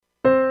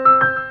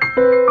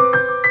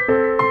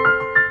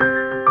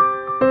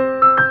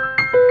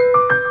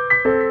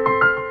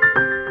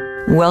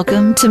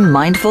Welcome to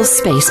Mindful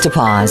Space to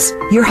Pause.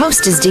 Your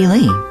host is Dee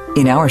Lee.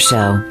 In our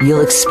show, you'll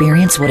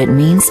experience what it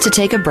means to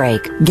take a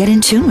break, get in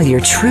tune with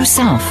your true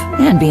self,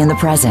 and be in the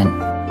present.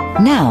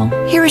 Now,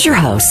 here is your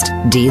host,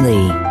 Dee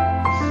Lee.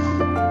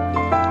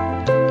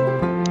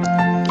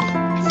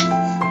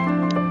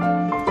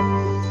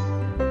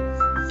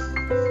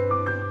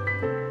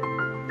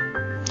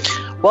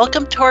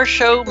 Welcome to our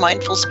show,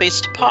 Mindful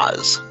Space to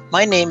Pause.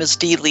 My name is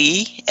Dee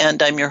Lee,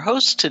 and I'm your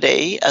host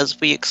today as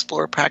we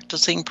explore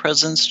practicing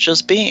presence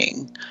just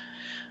being.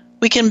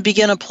 We can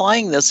begin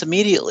applying this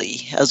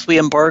immediately as we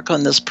embark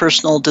on this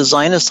personal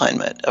design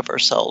assignment of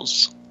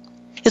ourselves.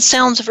 It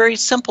sounds very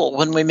simple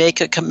when we make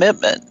a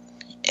commitment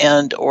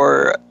and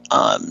or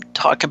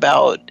talk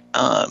about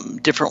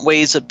different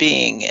ways of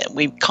being, and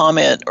we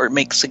comment or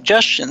make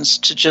suggestions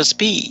to just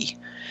be.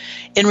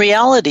 In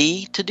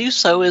reality, to do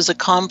so is a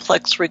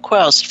complex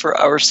request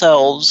for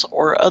ourselves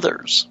or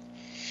others.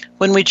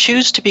 When we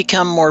choose to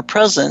become more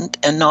present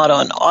and not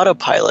on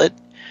autopilot,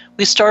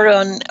 we start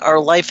on our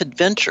life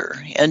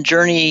adventure and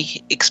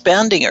journey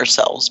expanding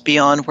ourselves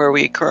beyond where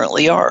we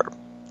currently are.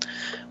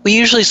 We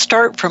usually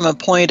start from a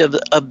point of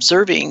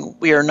observing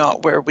we are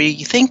not where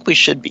we think we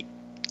should be,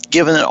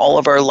 given all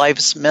of our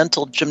life's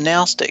mental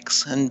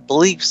gymnastics and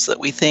beliefs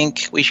that we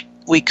think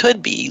we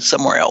could be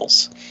somewhere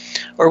else,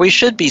 or we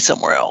should be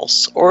somewhere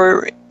else,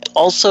 or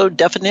also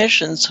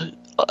definitions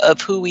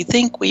of who we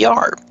think we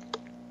are.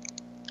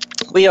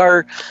 We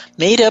are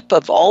made up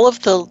of all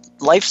of the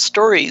life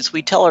stories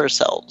we tell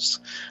ourselves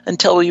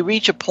until we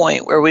reach a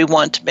point where we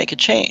want to make a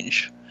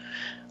change.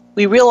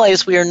 We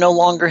realize we are no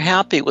longer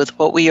happy with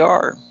what we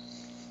are,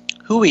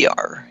 who we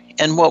are,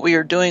 and what we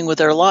are doing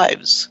with our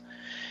lives.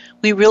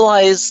 We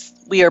realize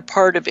we are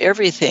part of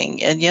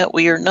everything, and yet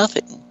we are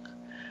nothing.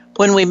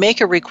 When we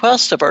make a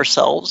request of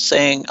ourselves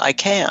saying, "I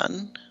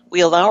can," we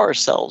allow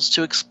ourselves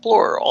to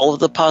explore all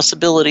of the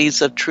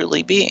possibilities of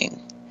truly being.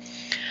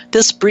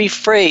 This brief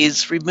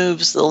phrase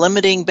removes the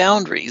limiting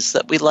boundaries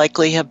that we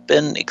likely have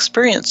been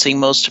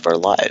experiencing most of our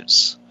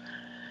lives.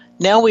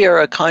 Now we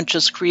are a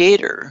conscious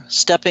creator,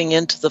 stepping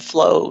into the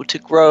flow to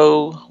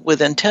grow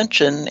with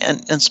intention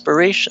and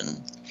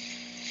inspiration.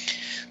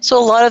 So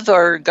a lot of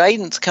our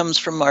guidance comes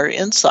from our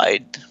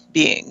inside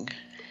being,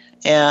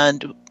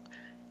 and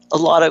a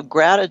lot of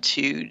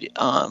gratitude.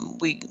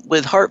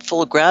 With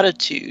heartful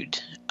gratitude,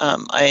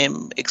 I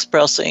am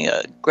expressing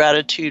a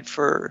gratitude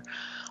for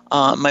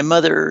my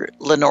mother,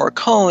 Lenore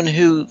Cohn,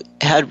 who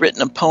had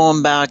written a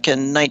poem back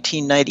in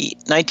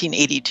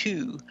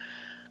 1982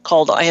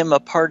 called "I Am a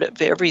Part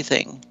of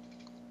Everything."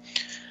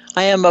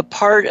 I am a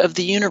part of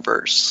the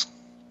universe.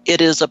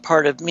 It is a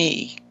part of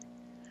me.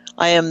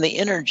 I am the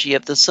energy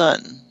of the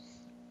sun,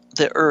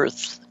 the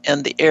earth,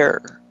 and the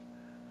air.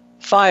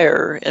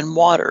 Fire and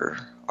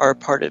water are a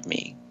part of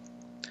me.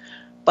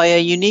 By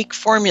a unique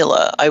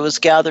formula, I was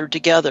gathered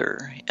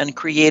together and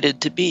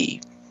created to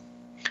be.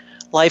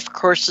 Life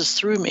courses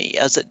through me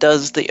as it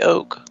does the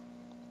oak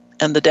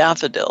and the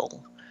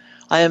daffodil.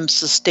 I am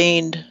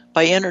sustained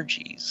by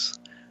energies,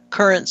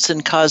 currents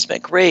and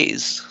cosmic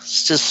rays,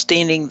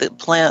 sustaining the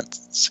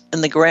plants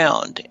in the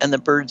ground and the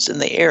birds in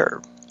the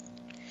air.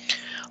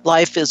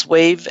 Life is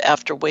wave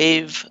after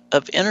wave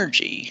of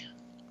energy,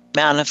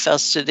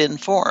 manifested in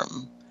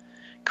form,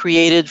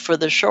 created for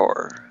the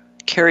shore,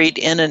 carried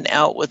in and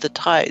out with the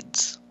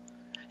tides.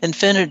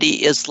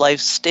 Infinity is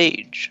life's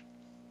stage.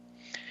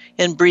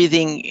 In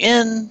breathing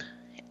in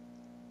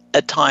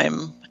a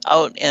time,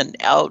 out and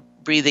out,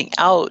 breathing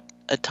out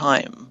a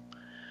time,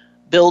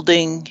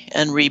 building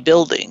and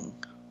rebuilding,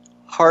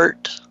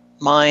 heart,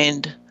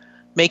 mind,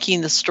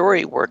 making the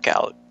story work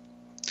out,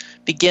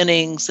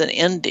 beginnings and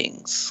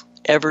endings,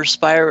 ever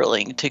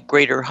spiraling to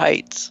greater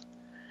heights.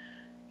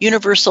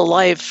 Universal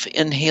life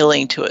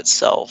inhaling to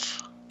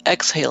itself,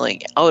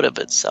 exhaling out of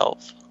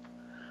itself,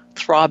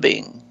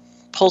 throbbing,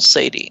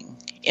 pulsating,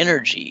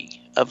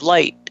 energy of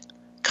light,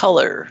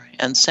 color,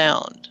 and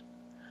sound,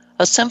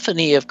 a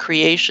symphony of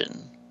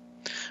creation.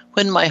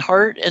 When my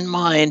heart and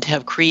mind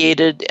have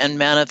created and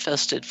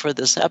manifested for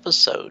this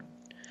episode,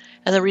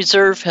 and the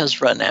reserve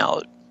has run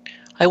out,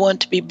 I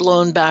want to be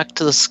blown back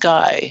to the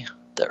sky,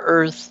 the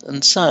earth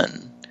and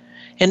sun,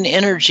 in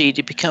energy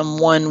to become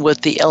one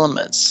with the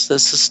elements that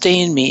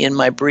sustain me in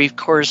my brief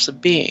course of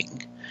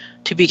being,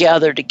 to be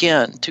gathered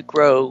again to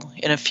grow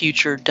in a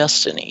future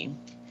destiny.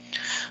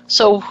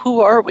 So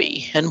who are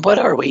we and what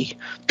are we?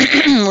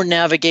 We're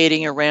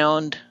navigating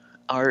around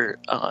our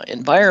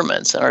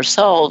environments and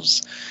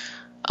ourselves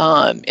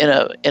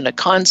in a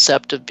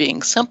concept of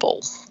being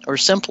simple or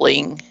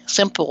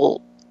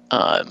simple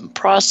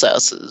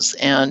processes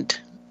and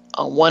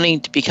wanting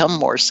to become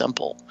more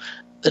simple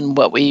than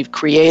what we've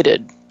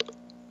created.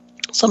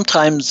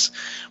 Sometimes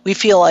we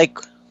feel like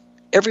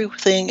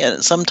everything,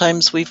 and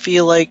sometimes we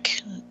feel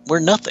like we're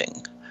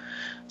nothing.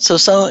 So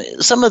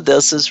some of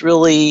this is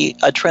really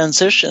a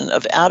transition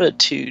of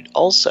attitude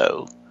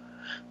also.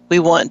 We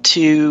want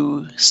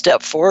to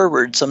step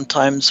forward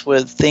sometimes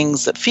with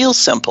things that feel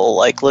simple,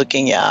 like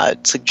looking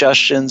at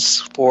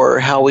suggestions for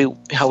how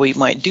we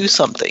might do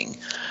something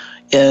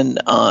in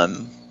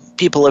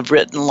people have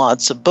written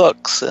lots of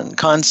books and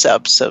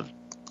concepts of,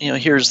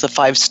 here's the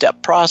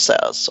 5-step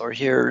process, or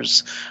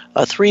here's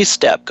a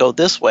 3-step, go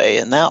this way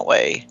and that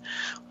way.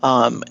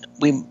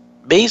 We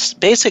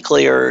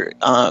basically are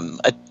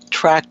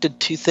attracted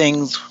to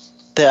things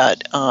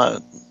that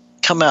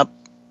come up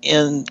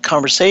in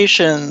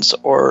conversations,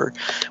 or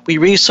we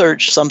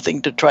research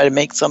something to try to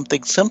make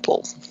something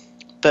simple.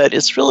 But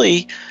it's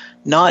really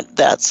not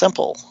that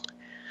simple.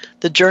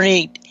 The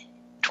journey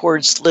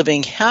towards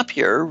living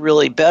happier,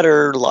 really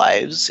better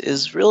lives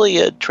is really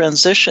a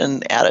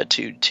transition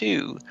attitude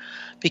too,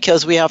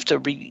 because we have to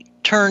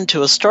return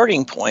to a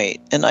starting point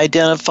and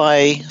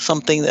identify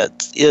something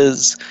that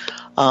is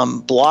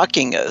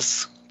blocking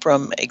us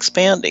from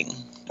expanding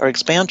or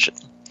expansion.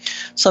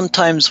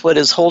 Sometimes what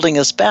is holding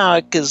us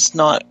back is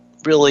not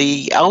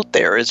really out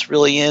there. It's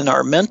really in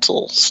our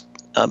mental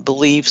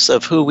beliefs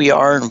of who we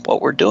are and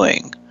what we're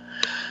doing.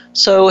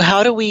 So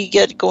how do we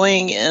get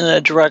going in a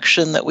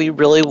direction that we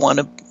really want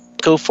to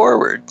go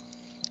forward?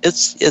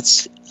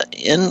 It's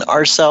in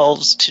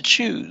ourselves to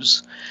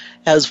choose.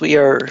 As we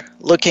are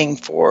looking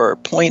for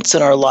points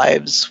in our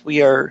lives,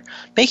 we are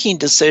making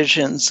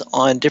decisions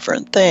on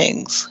different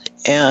things.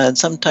 And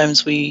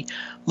sometimes we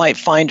might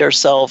find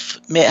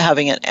ourselves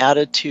having an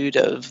attitude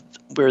of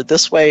we're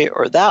this way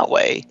or that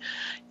way.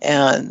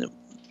 And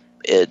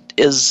it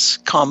is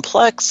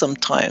complex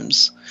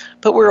sometimes,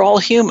 but we're all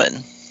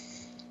human.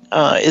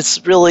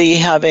 It's really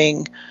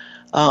having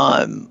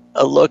a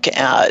look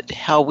at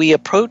how we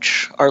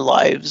approach our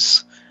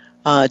lives,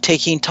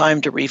 taking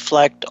time to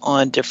reflect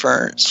on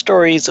different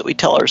stories that we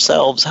tell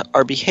ourselves,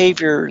 our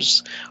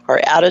behaviors,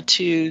 our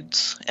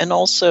attitudes, and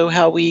also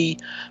how we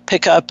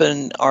pick up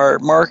and are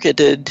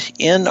marketed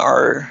in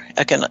our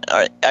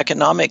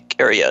economic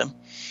area.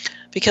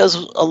 Because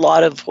a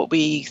lot of what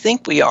we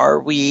think we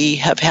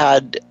have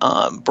had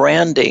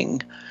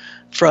branding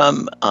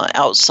from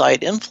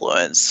outside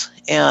influence.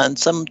 And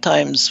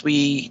sometimes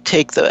we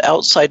take the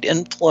outside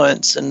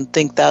influence and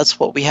think that's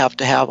what we have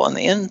to have on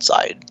the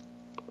inside.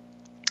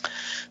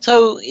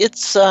 So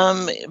it's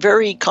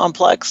very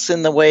complex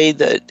in the way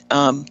that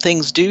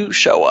things do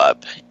show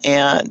up.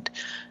 And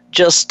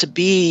just to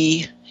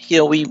be,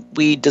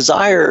 we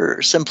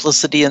desire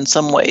simplicity in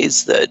some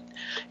ways that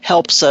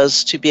helps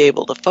us to be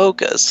able to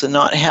focus and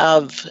not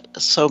have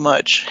so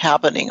much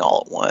happening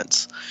all at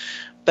once.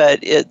 But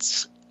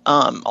it's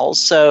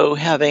also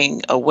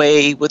having a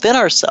way within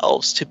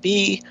ourselves to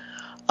be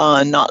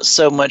not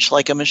so much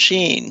like a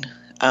machine,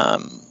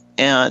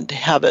 and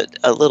have it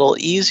a little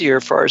easier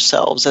for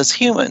ourselves as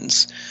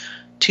humans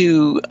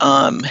to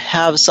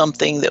have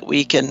something that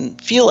we can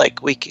feel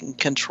like we can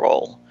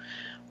control,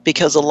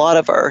 because a lot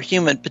of our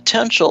human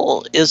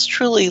potential is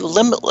truly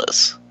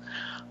limitless.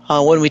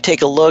 When we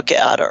take a look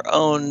at our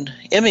own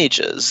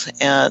images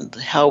and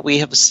how we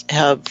have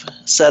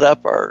set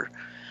up our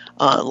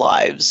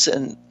lives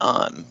and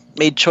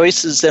made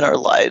choices in our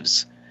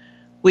lives,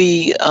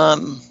 we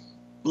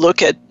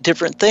look at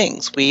different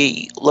things.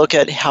 We look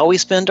at how we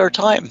spend our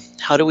time.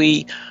 How do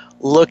we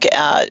look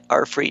at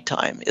our free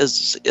time?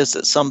 Is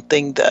it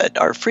something that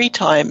our free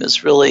time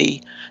is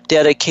really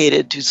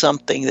dedicated to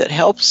something that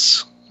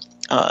helps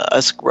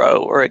us grow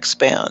or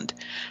expand?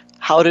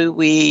 How do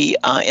we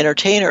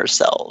entertain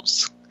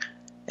ourselves?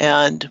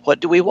 And what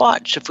do we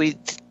watch? If we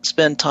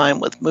spend time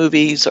with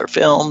movies or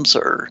films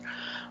or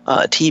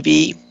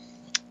TV,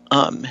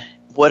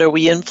 what are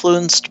we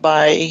influenced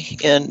by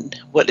in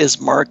what is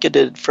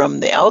marketed from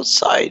the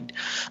outside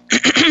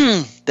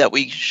that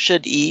we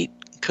should eat,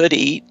 could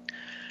eat?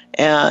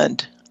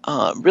 And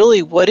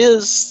really, what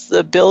is the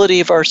ability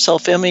of our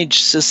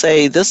self-image to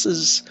say, this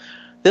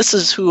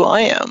is who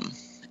I am?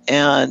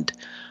 And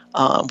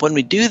when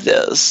we do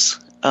this,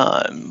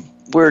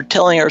 we're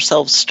telling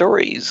ourselves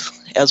stories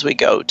as we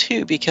go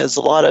too, because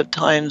a lot of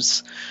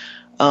times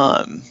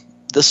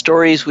the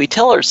stories we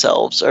tell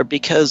ourselves are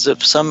because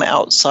of some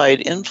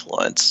outside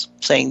influence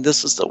saying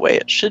this is the way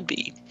it should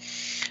be.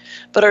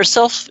 But our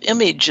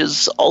self-image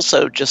is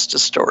also just a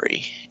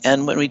story.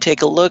 And when we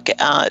take a look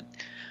at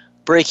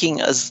breaking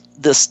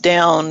this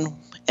down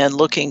and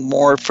looking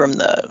more from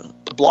the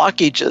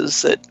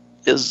blockages that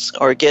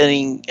are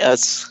getting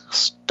us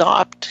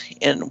stopped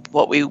in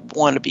what we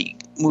want to be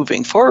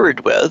moving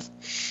forward with,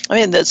 I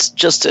mean, that's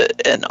just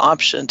an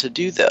option to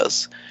do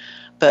this.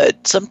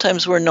 But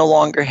sometimes we're no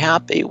longer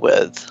happy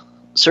with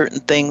certain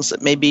things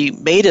that maybe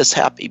made us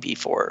happy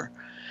before.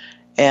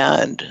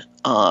 And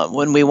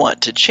when we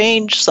want to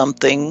change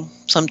something,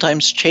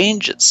 sometimes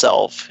change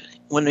itself,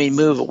 when we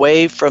move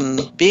away from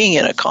being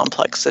in a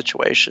complex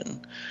situation,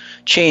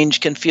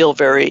 change can feel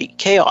very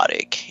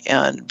chaotic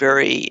and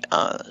very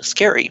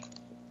scary.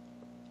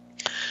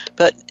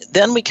 But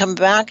then we come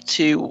back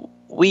to,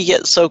 we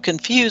get so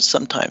confused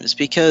sometimes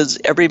because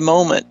every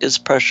moment is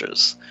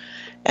precious.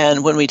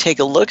 And when we take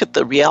a look at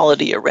the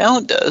reality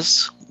around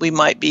us, we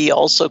might be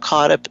also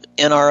caught up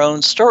in our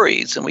own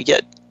stories, and we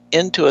get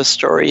into a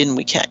story and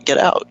we can't get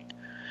out.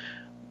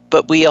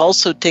 But we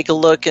also take a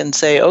look and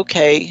say,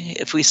 okay,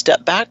 if we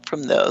step back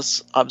from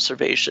this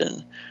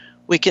observation,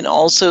 we can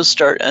also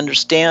start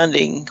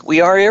understanding we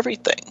are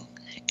everything.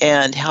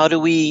 And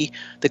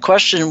the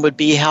question would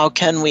be, how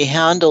can we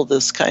handle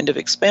this kind of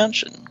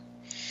expansion?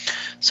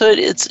 So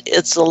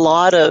it's a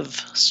lot of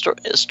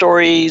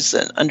stories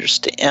and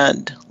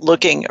understand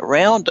looking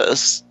around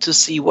us to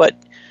see what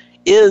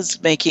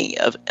is making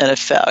an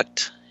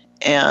effect,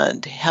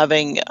 and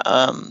having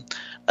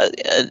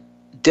a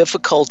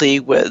difficulty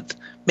with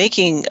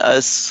making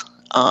us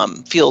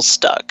feel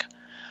stuck.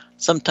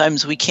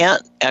 Sometimes we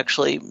can't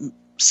actually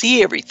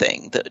see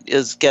everything that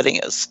is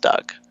getting us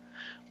stuck.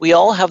 We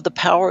all have the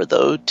power,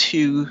 though,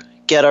 to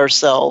get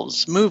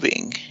ourselves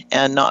moving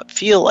and not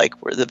feel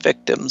like we're the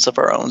victims of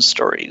our own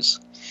stories.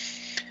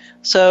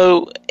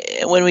 So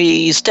when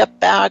we step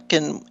back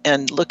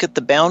and look at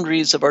the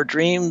boundaries of our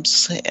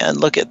dreams and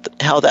look at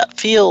how that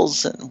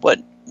feels, and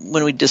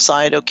when we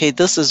decide, okay,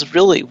 this is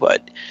really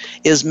what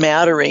is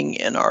mattering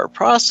in our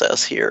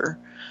process here,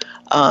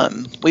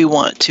 we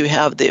want to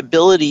have the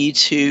ability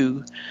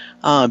to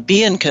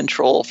be in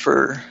control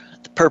for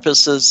the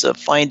purposes of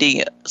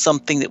finding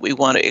something that we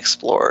want to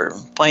explore,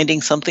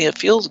 finding something that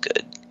feels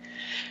good.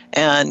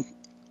 And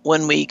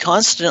when we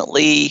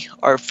constantly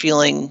are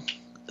feeling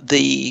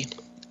the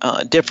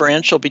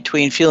differential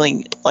between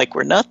feeling like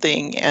we're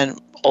nothing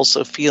and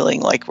also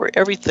feeling like we're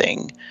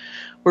everything,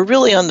 we're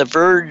really on the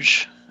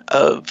verge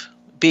of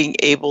being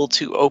able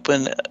to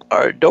open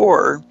our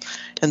door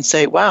and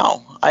say,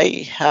 wow,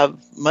 I have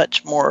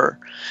much more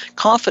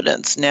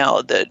confidence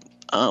now that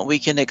we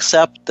can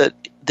accept that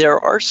there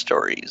are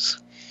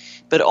stories,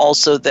 but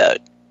also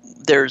that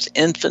there's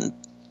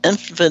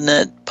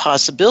infinite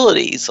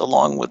possibilities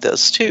along with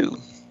this too.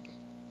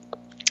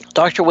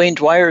 Dr. Wayne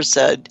Dwyer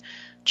said,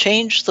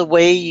 change the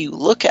way you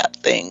look at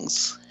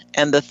things,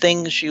 and the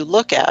things you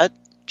look at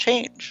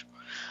change.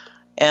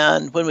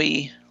 And when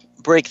we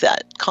break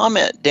that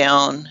comment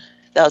down,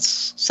 that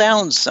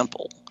sounds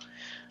simple,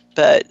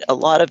 but a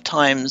lot of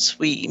times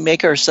we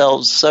make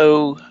ourselves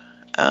so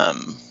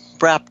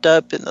wrapped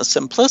up in the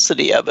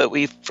simplicity of it,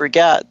 we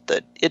forget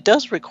that it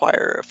does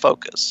require a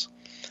focus.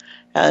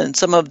 And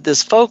some of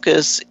this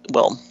focus,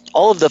 well,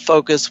 all of the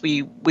focus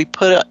we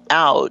put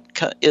out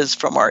is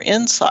from our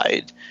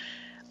inside,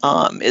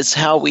 is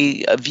how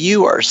we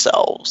view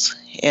ourselves.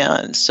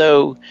 And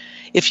so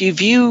if you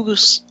view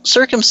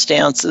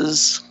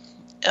circumstances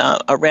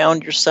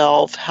around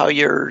yourself, how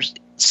you're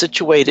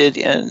situated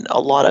in a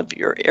lot of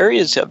your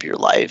areas of your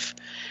life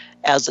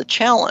as a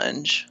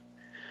challenge,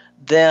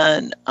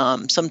 then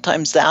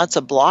sometimes that's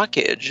a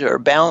blockage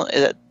or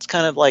it's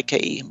kind of like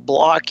a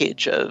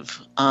blockage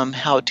of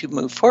how to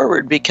move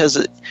forward,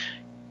 because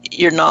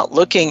you're not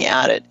looking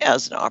at it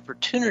as an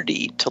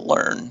opportunity to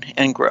learn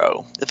and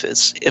grow. If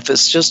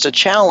it's just a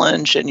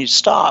challenge and you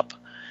stop,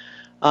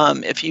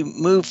 if you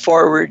move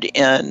forward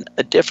in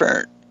a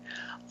different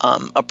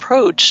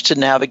approach to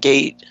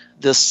navigate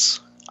this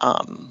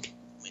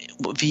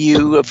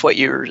view of what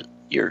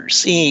you're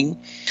seeing,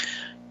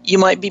 you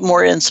might be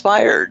more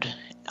inspired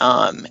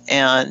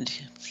and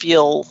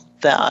feel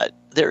that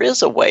there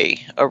is a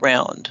way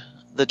around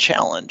the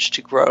challenge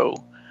to grow.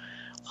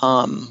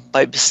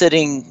 By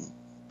sitting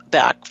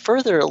back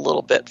further a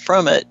little bit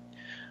from it,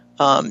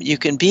 you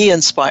can be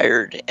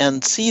inspired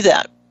and see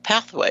that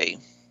pathway.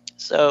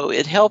 So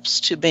it helps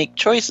to make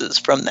choices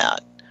from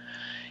that.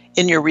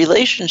 In your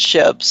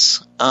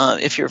relationships,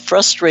 if you're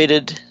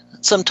frustrated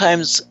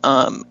sometimes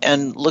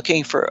and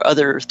looking for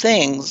other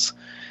things,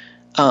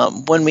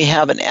 when we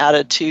have an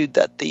attitude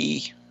that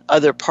the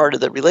other part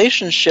of the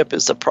relationship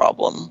is the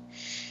problem,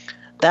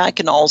 that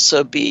can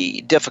also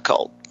be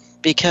difficult,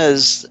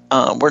 because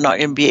we're not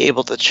going to be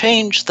able to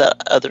change the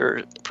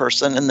other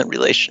person in the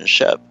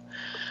relationship,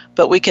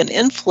 but we can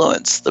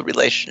influence the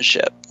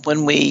relationship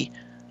when we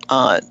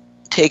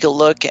take a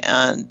look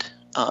and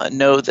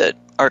know that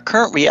our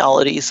current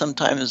reality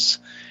sometimes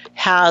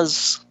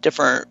has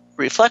different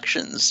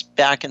reflections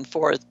back and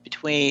forth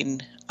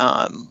between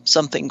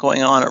something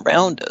going on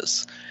around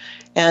us.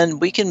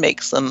 And we can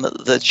make some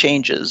of the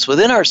changes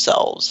within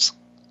ourselves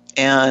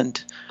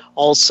and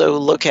also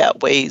look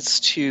at ways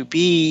to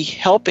be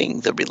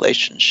helping the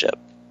relationship.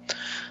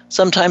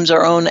 Sometimes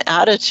our own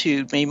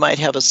attitude might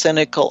have a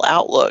cynical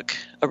outlook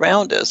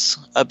around us,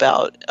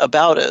 about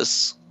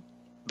us,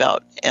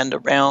 and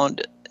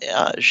around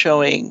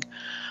showing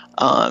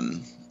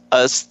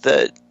us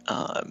that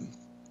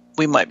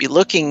we might be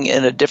looking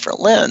in a different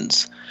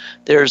lens.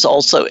 There's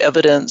also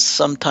evidence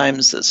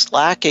sometimes that's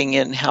lacking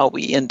in how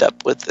we end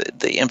up with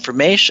the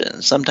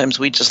information. Sometimes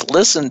we just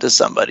listen to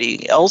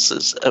somebody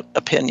else's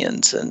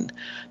opinions and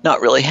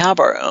not really have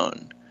our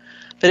own.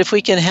 But if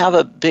we can have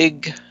a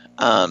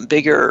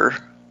bigger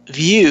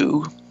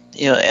view,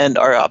 and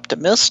are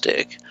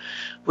optimistic,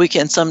 we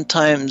can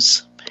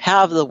sometimes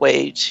have the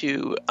way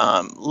to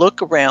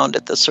look around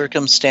at the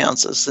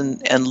circumstances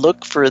and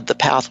look for the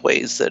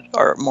pathways that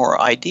are more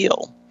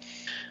ideal.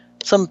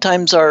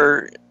 Sometimes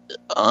our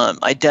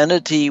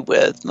identity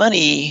with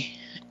money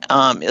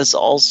is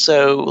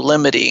also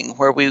limiting,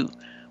 where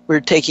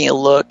we're taking a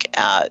look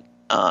at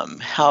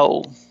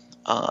how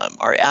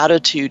our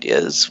attitude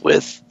is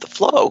with the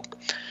flow.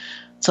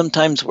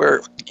 Sometimes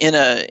we're in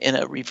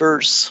a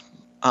reverse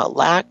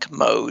lack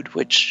mode,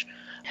 which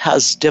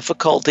has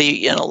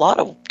difficulty in a lot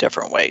of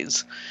different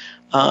ways,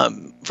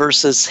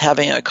 versus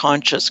having a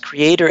conscious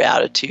creator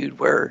attitude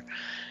where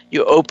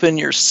you open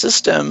your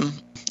system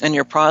and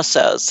your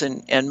process,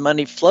 and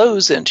money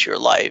flows into your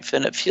life,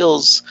 and it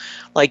feels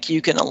like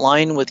you can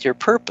align with your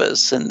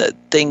purpose and that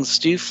things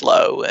do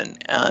flow.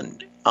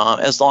 And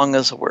as long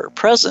as we're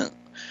present,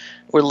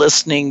 we're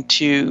listening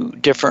to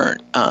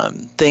different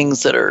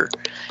things that are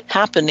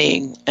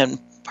happening and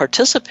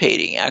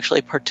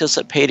actually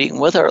participating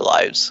with our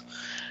lives.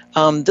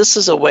 This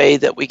is a way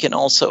that we can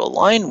also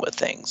align with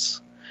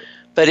things.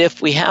 But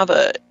if we have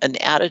an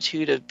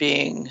attitude of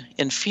being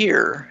in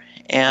fear,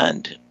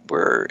 and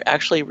we're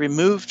actually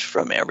removed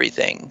from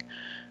everything,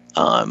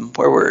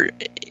 where we're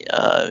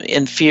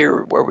in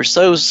fear, where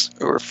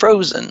we're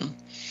frozen,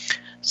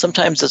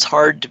 sometimes it's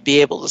hard to be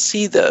able to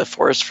see the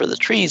forest for the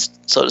trees,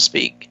 so to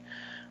speak,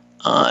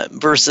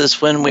 versus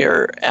when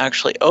we're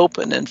actually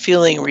open and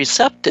feeling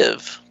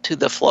receptive to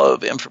the flow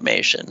of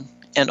information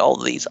and all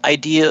these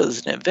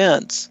ideas and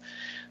events.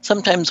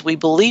 Sometimes we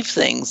believe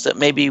things that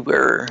maybe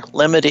we're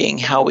limiting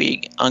how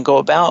we go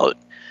about,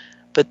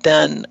 but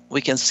then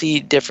we can see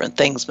different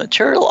things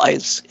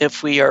materialize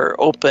if we are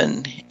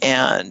open,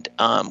 and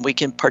we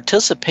can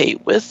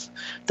participate with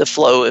the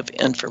flow of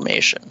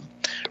information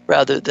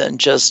rather than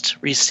just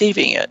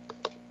receiving it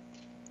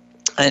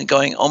and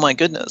going, oh my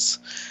goodness,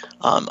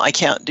 I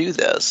can't do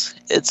this.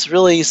 It's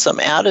really some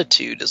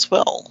attitude as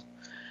well.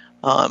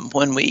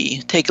 When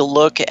we take a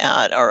look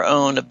at our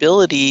own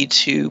ability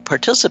to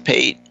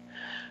participate,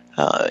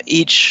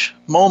 each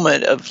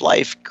moment of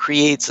life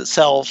creates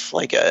itself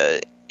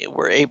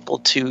we're able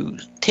to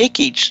take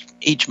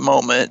each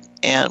moment,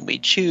 and we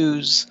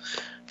choose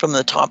from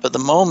the top of the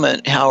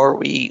moment how are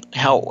we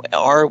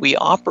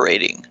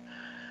operating.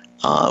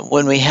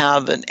 When we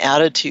have an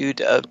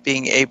attitude of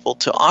being able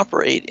to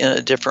operate in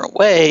a different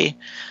way,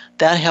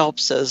 that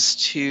helps us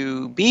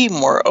to be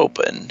more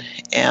open,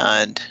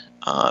 and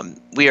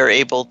we are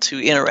able to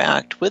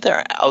interact with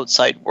our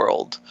outside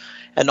world,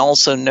 and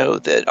also know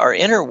that our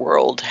inner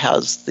world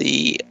has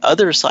the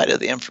other side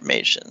of the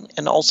information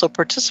and also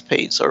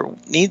participates or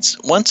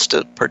wants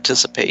to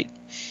participate.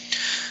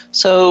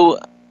 So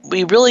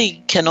we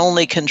really can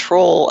only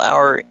control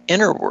our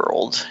inner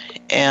world,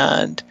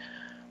 and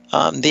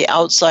the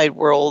outside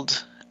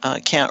world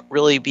can't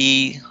really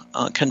be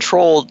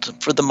controlled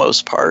for the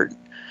most part.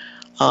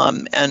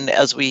 And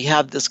as we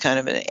have this kind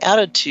of an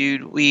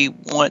attitude, we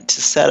want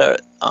to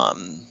set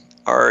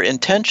our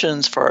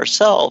intentions for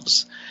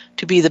ourselves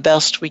to be the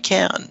best we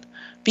can,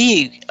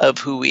 be of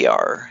who we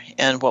are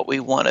and what we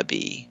want to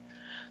be.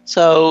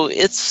 So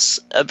it's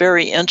a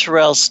very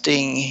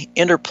interesting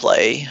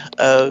interplay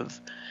of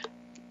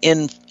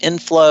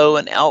inflow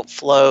and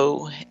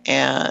outflow,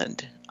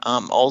 and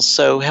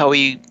also how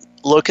we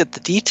look at the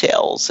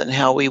details and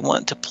how we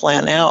want to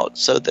plan out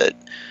so that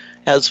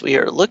as we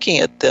are looking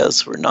at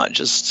this, we're not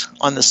just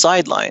on the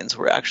sidelines,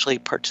 we're actually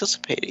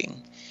participating.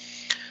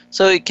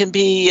 So it can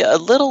be a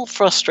little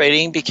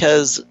frustrating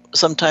because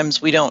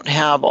sometimes we don't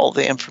have all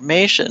the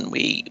information.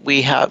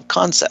 We have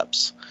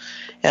concepts,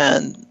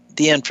 and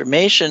the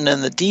information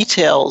and the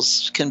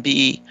details can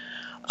be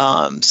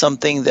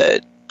something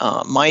that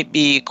might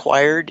be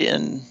acquired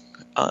in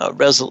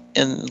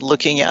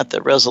looking at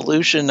the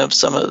resolution of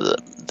some of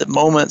the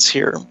moments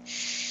here,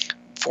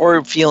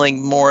 for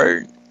feeling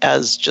more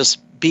as just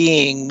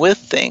being with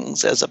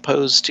things as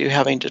opposed to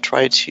having to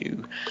try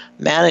to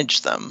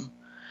manage them.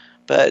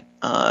 But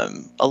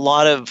a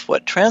lot of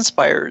what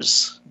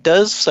transpires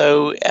does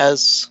so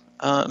as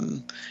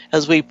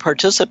we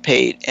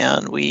participate,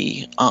 and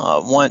we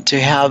want to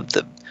have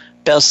the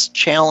best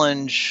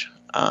challenge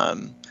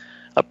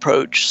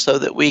approach so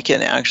that we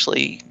can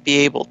actually be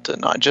able to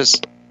not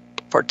just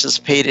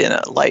participate in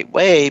a light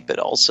way, but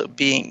also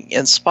being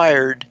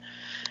inspired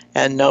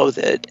and know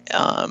that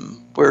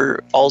we're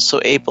also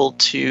able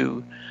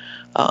to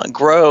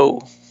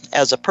grow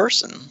as a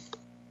person.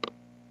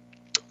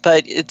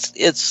 But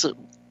it's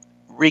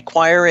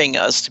requiring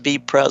us to be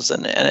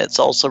present, and it's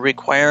also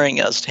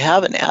requiring us to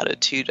have an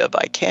attitude of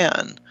I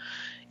can,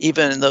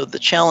 even though the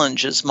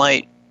challenges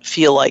might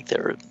feel like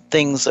there are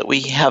things that we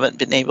haven't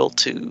been able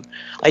to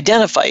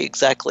identify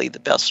exactly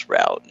the best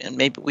route, and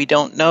maybe we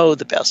don't know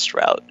the best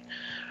route,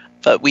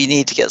 but we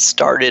need to get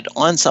started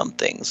on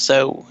something.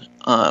 So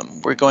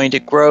we're going to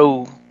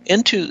grow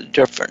into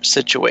different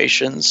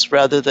situations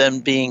rather than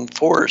being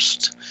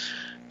forced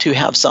to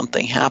have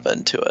something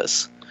happen to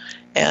us.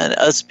 And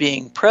us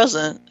being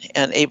present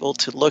and able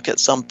to look at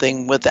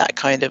something with that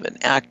kind of an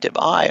active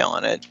eye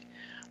on it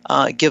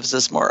gives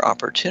us more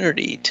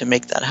opportunity to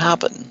make that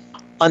happen.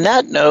 On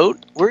that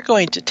note, we're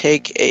going to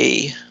take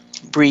a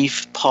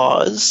brief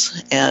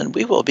pause, and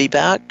we will be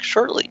back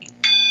shortly.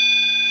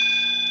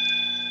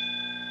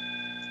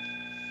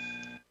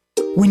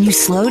 When you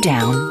slow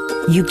down,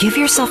 you give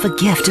yourself a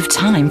gift of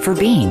time for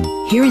being.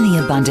 Here in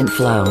the abundant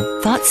flow,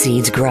 thought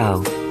seeds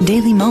grow.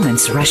 Daily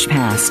moments rush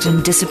past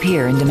and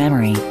disappear into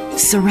memory.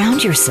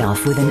 Surround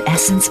yourself with an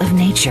essence of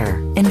nature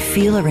and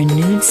feel a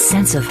renewed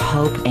sense of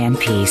hope and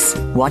peace.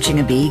 Watching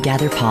a bee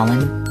gather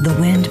pollen, the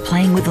wind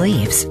playing with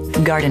leaves,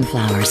 garden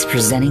flowers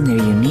presenting their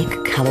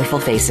unique, colorful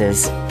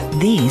faces.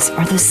 These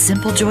are the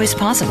simple joys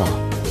possible.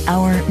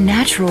 Our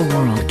natural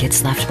world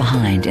gets left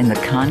behind in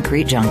the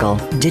concrete jungle,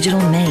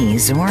 digital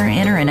maze, or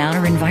inner and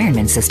outer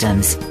environment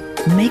systems.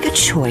 Make a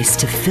choice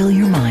to fill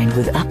your mind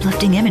with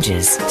uplifting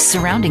images,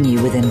 surrounding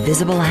you with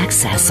invisible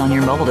access on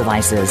your mobile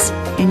devices,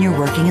 in your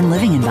working and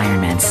living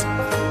environments.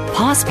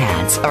 Pause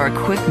pads are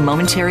a quick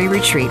momentary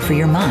retreat for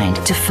your mind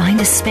to find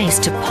a space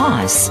to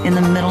pause in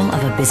the middle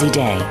of a busy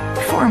day,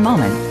 for a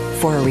moment,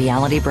 for a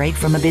reality break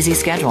from a busy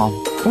schedule,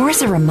 or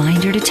as a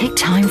reminder to take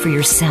time for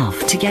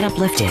yourself to get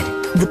uplifted.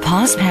 The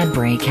pause pad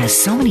break has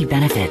so many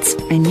benefits,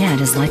 and yet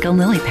is like a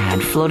lily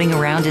pad floating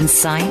around in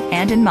sight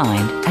and in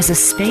mind as a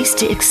space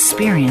to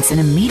experience an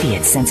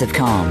immediate sense of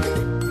calm.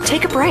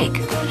 Take a break.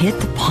 Hit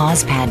the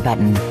pause pad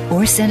button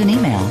or send an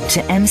email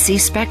to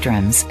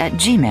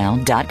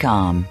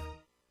mcspectrums@gmail.com.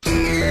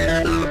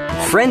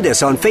 Friend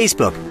us on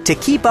Facebook to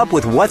keep up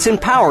with what's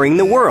empowering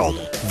the world.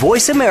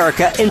 Voice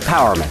America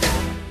Empowerment.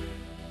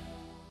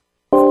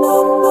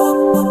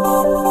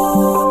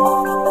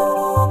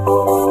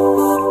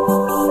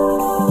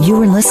 You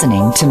are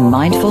listening to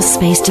Mindful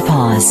Space to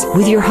Pause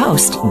with your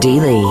host, Dee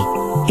Lee.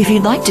 If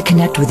you'd like to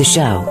connect with the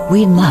show,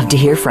 we'd love to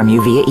hear from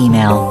you via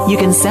email. You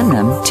can send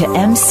them to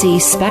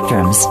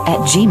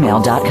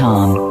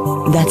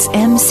mcspectrums@gmail.com. That's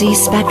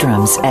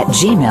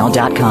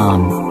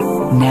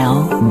mcspectrums@gmail.com.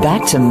 Now,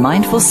 back to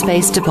Mindful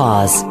Space to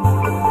Pause.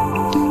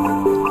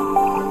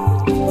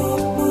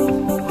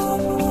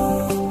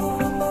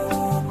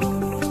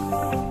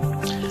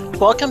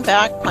 Welcome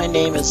back. My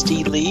name is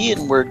Dee Lee,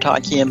 and we're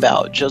talking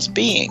about just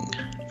being.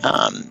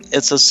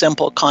 It's a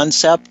simple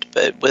concept,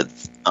 but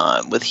with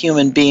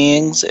human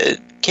beings, it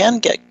can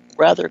get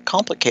rather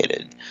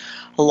complicated.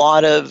 A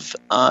lot of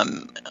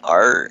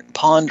our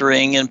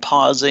pondering and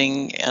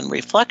pausing and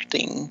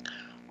reflecting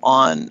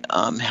on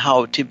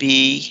how to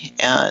be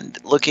and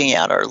looking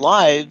at our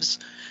lives.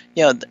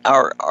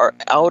 Our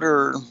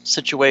outer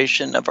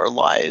situation of our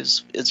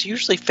lives is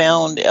usually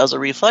found as a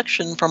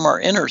reflection from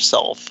our inner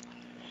self.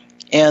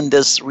 And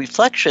this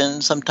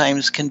reflection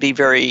sometimes can be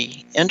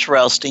very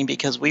interesting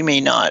because we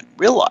may not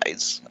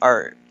realize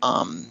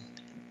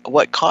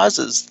what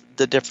causes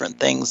the different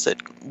things that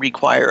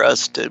require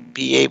us to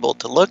be able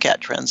to look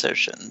at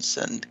transitions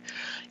and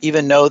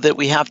even know that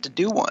we have to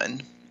do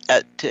one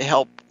to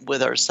help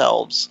with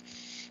ourselves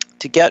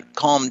to get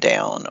calmed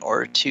down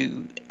or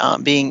to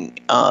being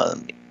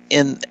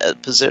in a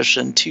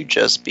position to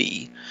just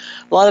be.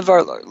 A lot of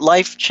our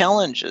life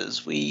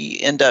challenges, we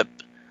end up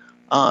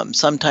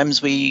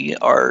sometimes we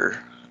are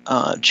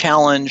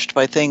challenged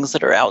by things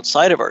that are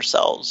outside of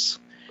ourselves.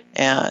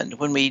 And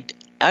when we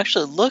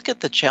actually look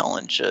at the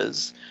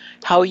challenges,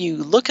 how you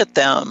look at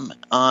them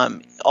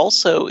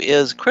also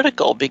is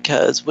critical,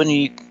 because when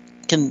you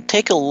can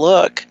take a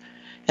look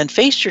and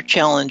face your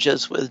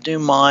challenges with new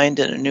mind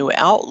and a new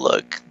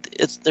outlook,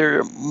 there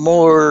are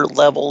more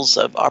levels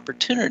of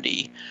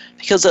opportunity,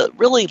 because it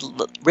really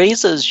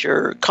raises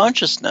your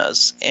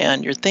consciousness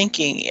and your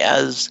thinking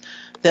as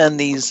then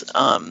these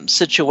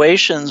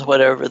situations,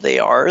 whatever they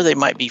are, they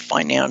might be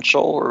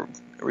financial or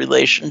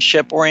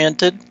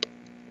relationship-oriented,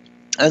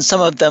 and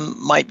some of them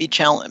might be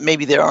challenged.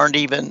 Maybe they aren't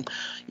even,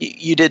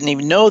 you didn't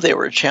even know they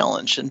were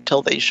challenged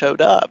until they showed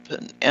up.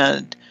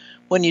 And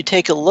when you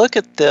take a look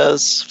at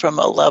this from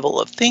a level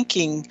of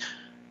thinking,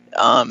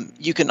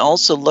 you can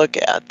also look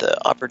at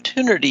the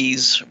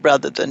opportunities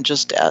rather than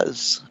just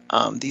as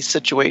these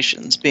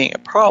situations being a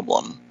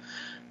problem.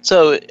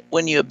 So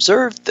when you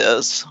observe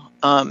this,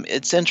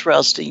 it's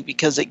interesting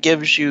because it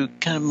gives you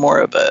kind of more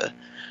of a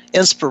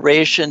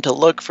inspiration to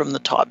look from the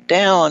top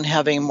down,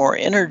 having more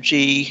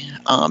energy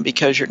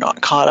because you're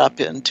not caught up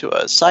into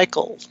a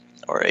cycle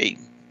or a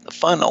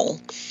funnel,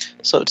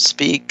 so to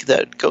speak,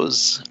 that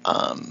goes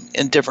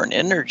in different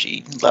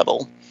energy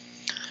level.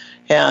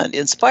 And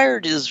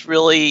inspired is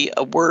really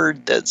a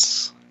word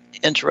that's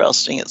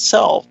interesting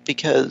itself,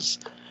 because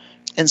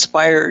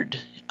inspired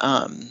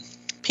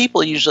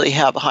people usually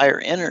have higher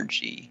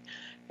energy,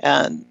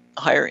 and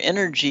higher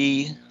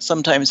energy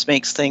sometimes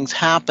makes things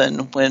happen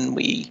when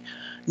we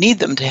need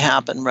them to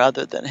happen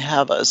rather than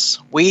have us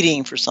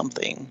waiting for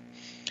something.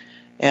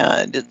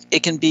 And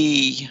it can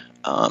be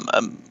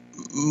a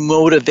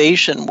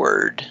motivation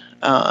word.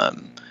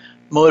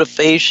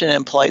 Motivation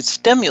implies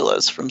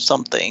stimulus from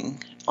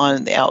something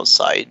on the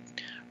outside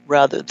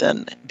rather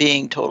than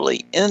being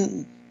totally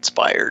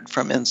inspired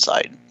from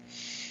inside.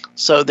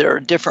 So there are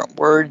different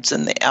words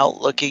in the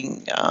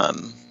outlooking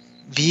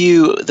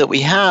view that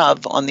we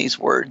have on these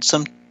words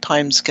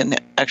sometimes can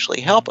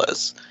actually help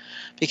us,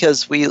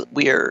 because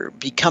we are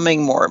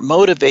becoming more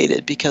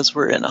motivated because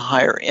we're in a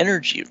higher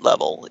energy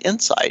level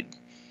inside.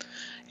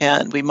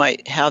 And we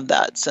might have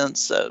that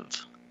sense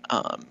of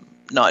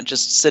not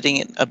just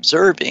sitting and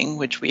observing,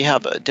 which we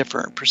have a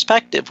different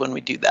perspective when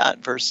we do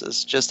that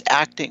versus just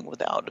acting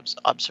without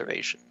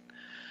observation.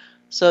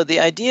 So the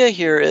idea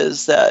here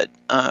is that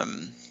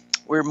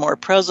we're more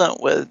present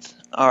with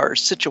our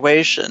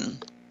situation,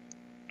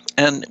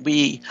 and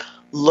we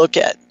look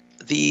at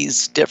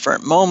these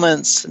different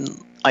moments and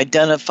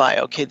identify,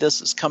 okay,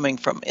 this is coming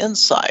from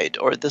inside,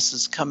 or this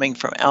is coming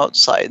from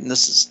outside, and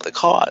this is the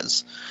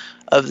cause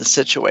of the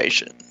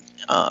situation.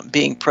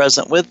 Being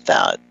present with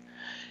that.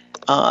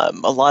 A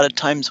lot of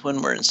times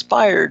when we're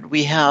inspired,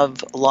 we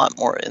have a lot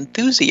more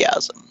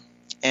enthusiasm,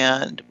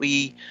 and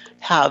we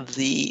have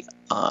the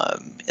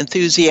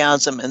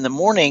enthusiasm in the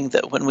morning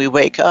that when we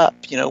wake up,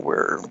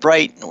 we're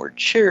bright and we're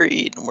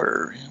cheery and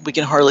we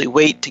can hardly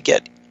wait to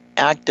get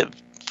active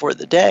for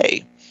the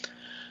day.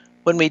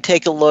 When we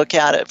take a look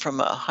at it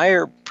from a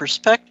higher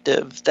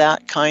perspective,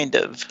 that kind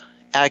of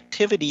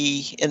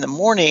activity in the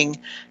morning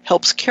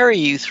helps carry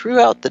you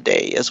throughout the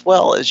day, as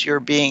well as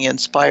you're being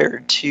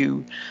inspired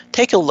to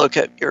take a look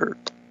at your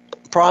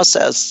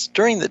process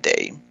during the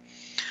day.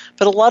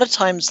 But a lot of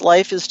times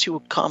life is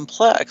too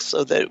complex,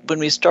 so that when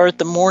we start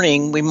the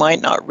morning, we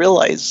might not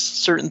realize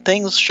certain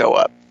things show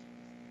up.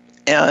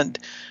 And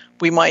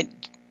we might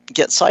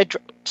get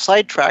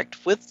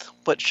sidetracked with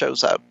what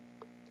shows up,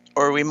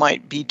 or we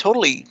might be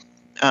totally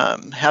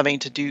having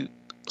to do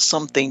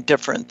something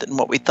different than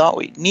what we thought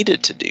we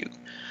needed to do.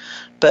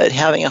 But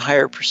having a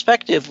higher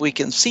perspective, we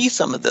can see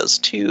some of this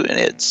too, and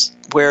it's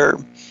where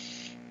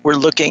we're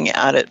looking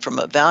at it from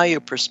a value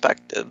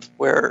perspective,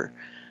 where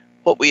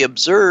what we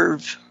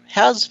observe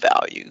has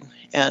value,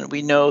 and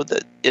we know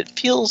that it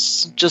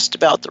feels just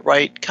about the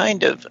right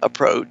kind of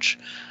approach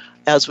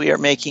as we are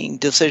making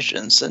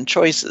decisions and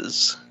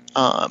choices.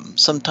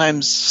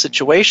 Sometimes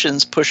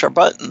situations push our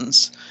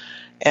buttons,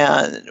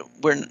 and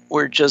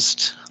we're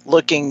just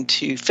looking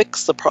to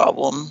fix the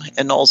problem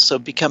and also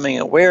becoming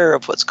aware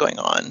of what's going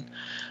on,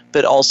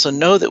 but also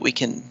know that we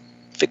can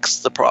fix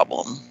the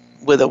problem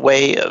with a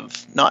way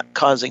of not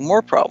causing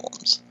more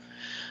problems.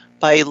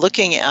 By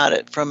looking at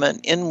it from an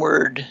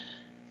inward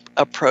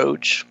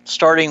approach,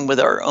 starting with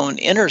our own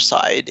inner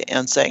side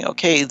and saying,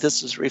 okay,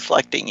 this is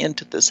reflecting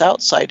into this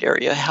outside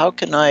area. How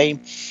can I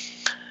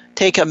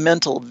take a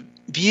mental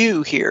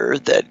view here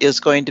that is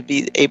going to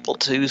be able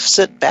to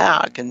sit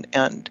back,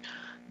 and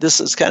this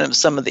is kind of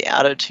some of the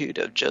attitude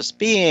of just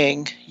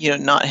being,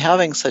 not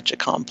having such a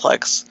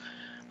complex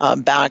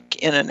back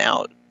in and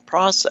out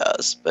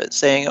process, but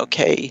saying,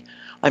 okay,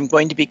 I'm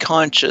going to be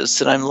conscious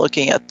and I'm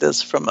looking at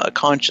this from a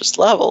conscious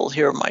level.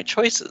 Here are my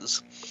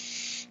choices.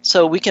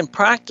 So we can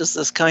practice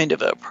this kind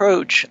of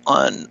approach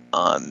on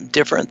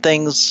different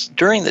things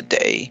during the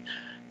day.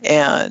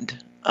 And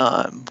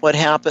what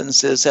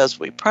happens is, as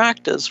we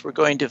practice, we're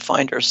going to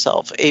find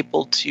ourselves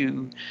able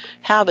to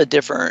have a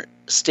different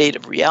state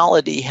of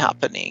reality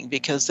happening,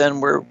 because then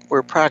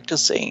we're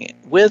practicing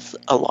with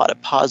a lot of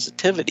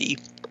positivity,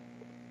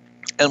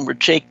 and we're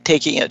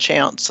taking a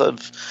chance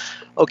of,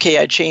 okay,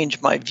 I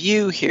changed my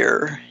view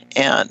here,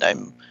 and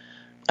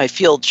I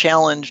feel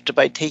challenged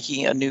by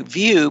taking a new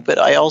view, but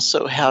I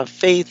also have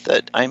faith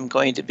that I'm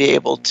going to be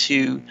able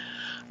to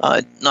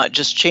not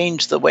just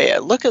change the way I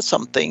look at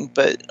something,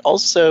 but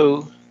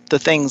also the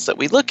things that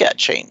we look at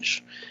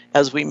change.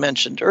 As we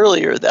mentioned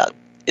earlier, that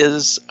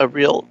is a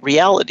real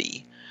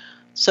reality.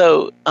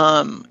 So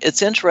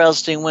it's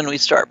interesting when we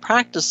start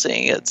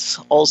practicing, it's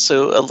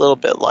also a little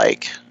bit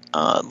like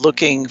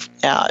looking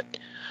at,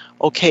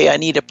 okay, I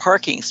need a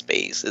parking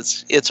space.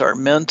 It's our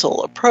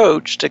mental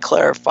approach to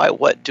clarify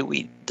what do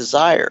we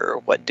desire,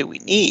 what do we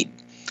need.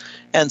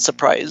 And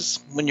surprise,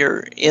 when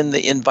you're in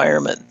the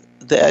environment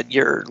that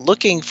you're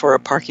looking for a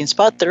parking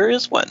spot, there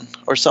is one,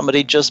 or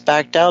somebody just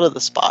backed out of the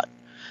spot.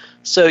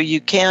 So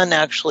you can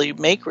actually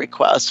make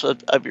requests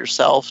of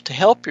yourself to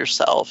help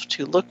yourself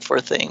to look for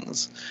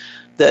things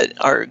that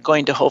are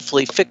going to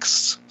hopefully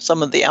fix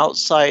some of the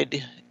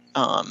outside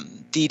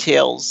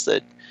details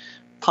that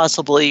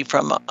possibly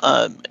from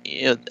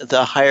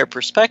the higher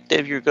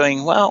perspective, you're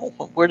going, wow,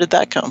 where did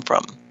that come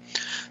from?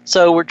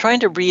 So we're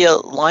trying to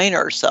realign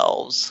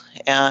ourselves,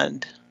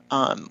 and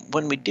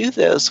when we do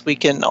this, we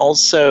can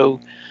also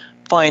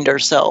find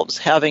ourselves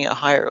having a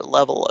higher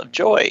level of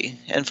joy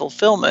and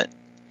fulfillment.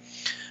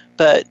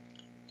 But,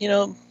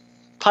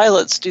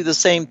 pilots do the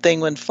same thing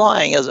when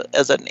flying.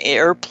 As an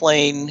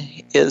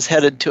airplane is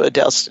headed to a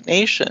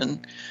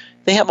destination,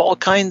 they have all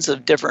kinds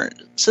of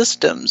different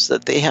systems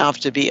that they have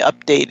to be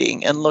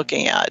updating and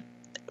looking at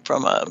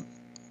from a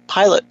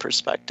pilot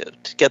perspective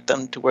to get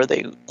them to where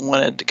they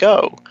wanted to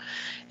go.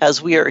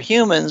 As we are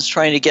humans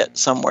trying to get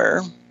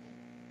somewhere,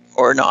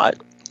 or not,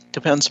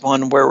 depends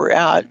upon where we're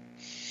at,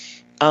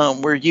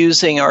 we're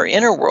using our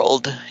inner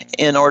world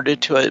in order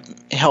to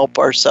help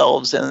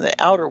ourselves in the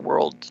outer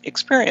world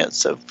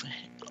experience of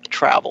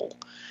travel.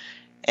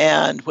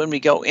 And when we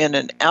go in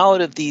and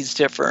out of these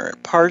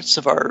different parts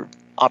of our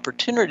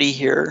opportunity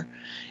here,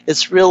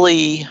 it's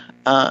really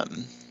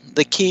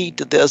the key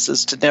to this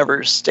is to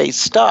never stay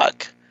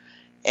stuck,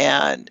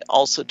 and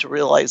also to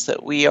realize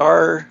that we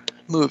are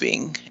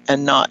moving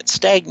and not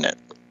stagnant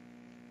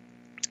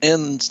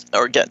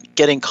or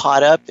getting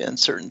caught up in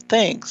certain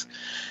things,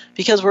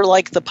 because we're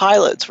like the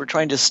pilots. We're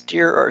trying to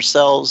steer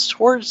ourselves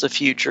towards the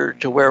future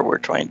to where we're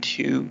trying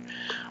to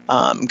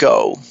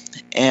go.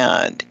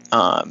 And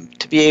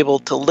to be able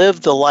to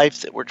live the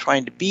life that we're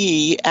trying to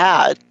be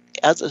at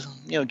as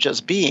a,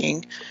 just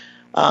being,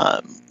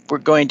 we're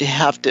going to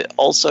have to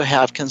also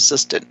have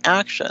consistent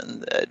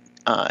action that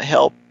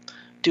help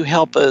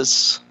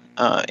us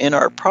in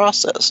our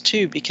process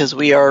too, because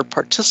we are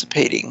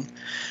participating,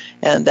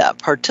 and that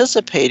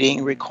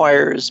participating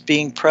requires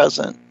being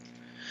present.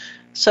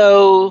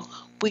 So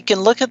we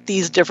can look at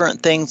these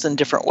different things in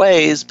different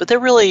ways, but they're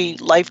really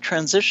life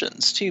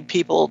transitions too.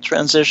 People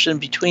transition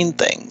between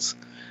things.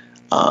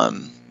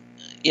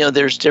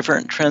 There's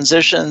different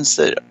transitions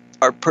that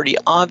are pretty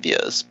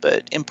obvious,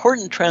 but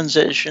important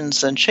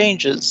transitions and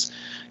changes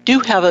do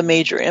have a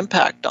major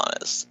impact on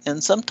us,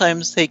 and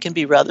sometimes they can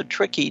be rather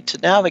tricky to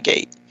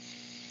navigate.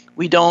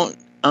 We don't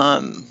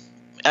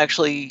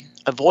actually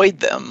avoid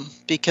them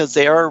because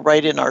they are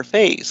right in our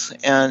face,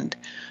 and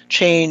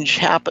change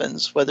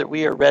happens whether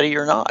we are ready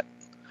or not.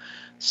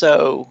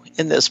 So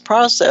in this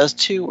process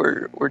too,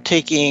 we're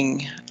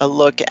taking a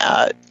look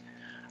at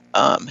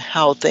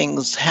how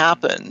things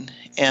happen,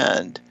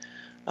 and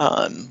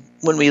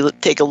when we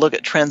take a look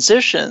at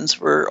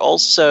transitions, we're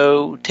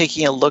also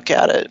taking a look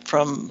at it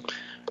from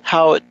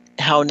how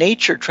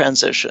nature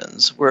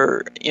transitions,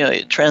 where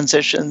it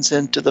transitions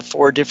into the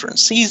 4 different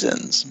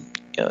seasons.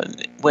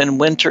 When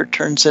winter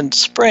turns into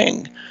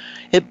spring,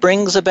 it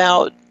brings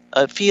about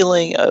a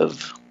feeling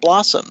of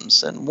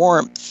blossoms and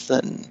warmth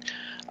and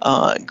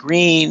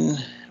green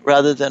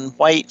rather than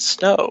white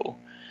snow.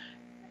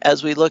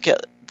 As we look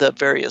at the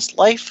various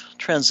life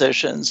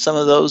transitions, some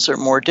of those are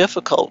more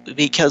difficult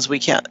because we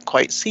can't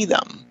quite see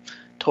them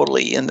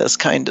totally in this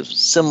kind of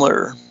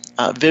similar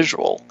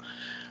visual.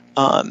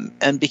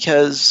 And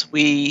because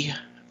we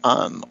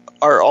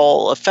are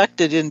all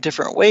affected in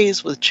different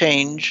ways with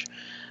change,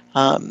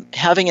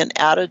 having an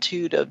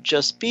attitude of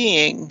just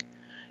being,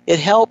 it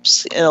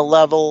helps in a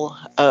level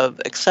of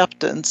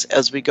acceptance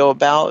as we go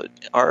about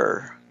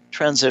our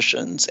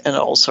transitions and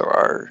also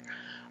our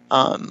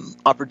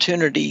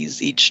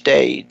opportunities each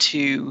day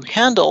to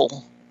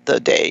handle the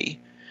day.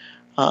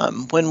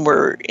 When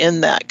we're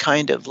in that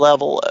kind of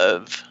level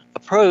of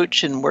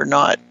approach and we're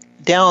not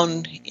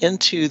down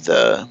into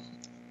the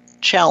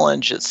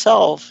challenge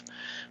itself,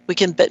 we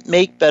can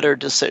make better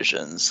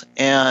decisions,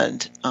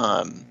 and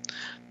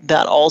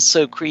that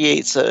also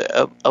creates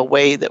a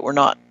way that we're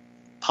not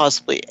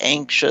possibly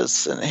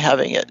anxious and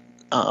having it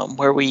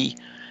where we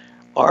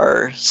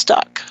are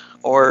stuck,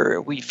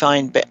 or we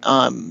find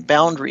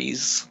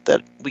boundaries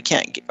that we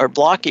can't or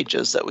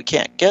blockages that we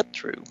can't get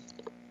through.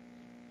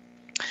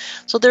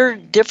 So there are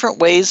different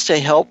ways to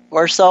help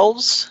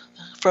ourselves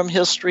from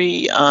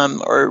history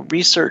or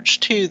research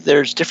too.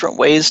 There's different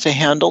ways to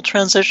handle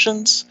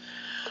transitions.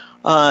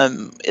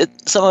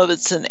 Some of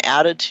it's an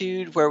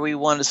attitude where we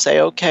want to say,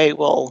 okay,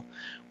 well,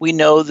 we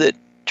know that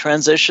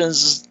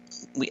transitions,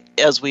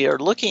 as we are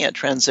looking at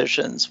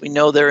transitions, we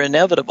know they're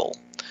inevitable.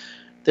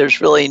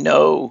 There's really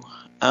no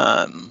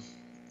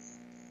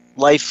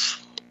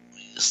life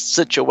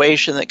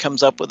situation that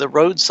comes up with a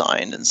road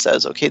sign and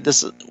says, okay,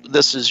 this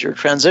is your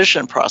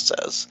transition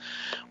process.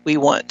 We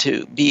want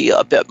to be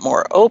a bit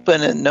more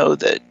open and know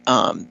that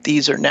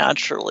these are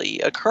naturally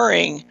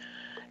occurring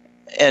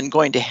and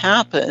going to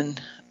happen,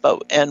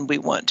 and we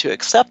want to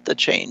accept the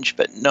change,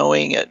 but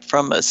knowing it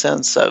from a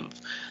sense of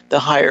the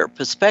higher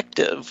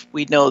perspective,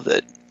 we know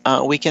that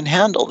we can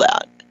handle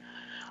that.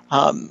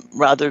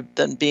 Rather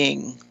than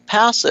being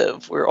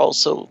passive, we're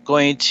also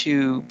going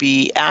to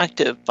be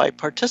active by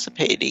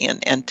participating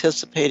and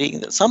anticipating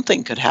that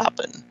something could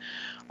happen.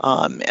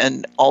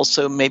 And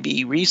also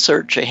maybe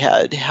research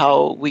ahead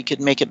how we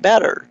could make it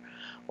better,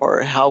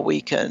 or how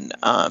we can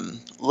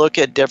look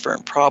at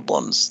different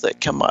problems that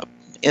come up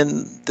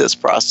in this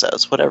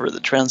process, whatever the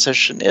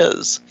transition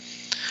is.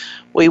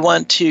 We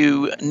want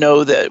to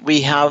know that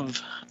we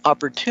have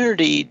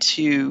opportunity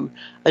to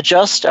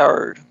adjust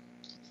our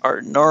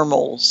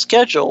normal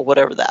schedule,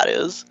 whatever that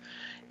is,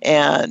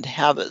 and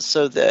have it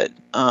so that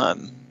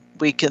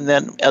we can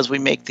then, as we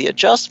make the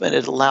adjustment,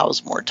 it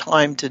allows more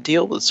time to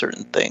deal with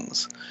certain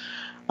things.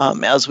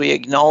 As we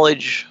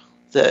acknowledge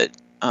that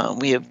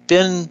we have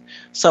been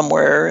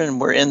somewhere and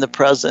we're in the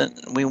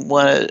present, we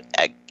want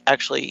to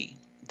actually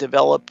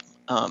develop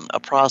a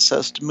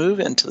process to move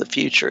into the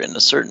future in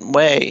a certain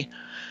way.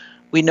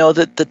 We know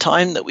that the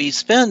time that we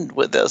spend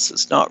with this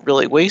is not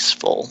really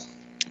wasteful,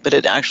 but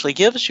it actually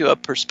gives you a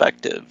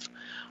perspective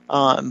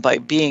by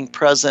being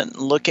present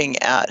and looking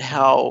at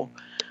how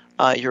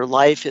your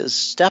life is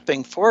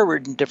stepping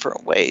forward in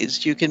different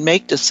ways. You can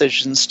make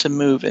decisions to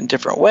move in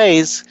different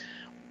ways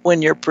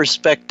when your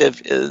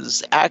perspective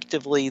is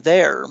actively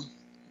there.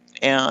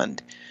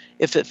 And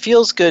if it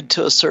feels good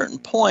to a certain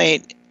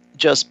point,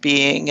 just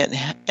being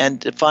and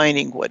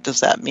defining what does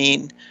that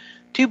mean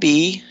to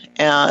be,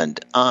 and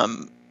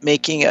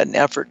making an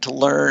effort to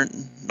learn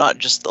not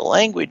just the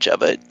language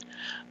of it,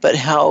 but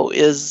how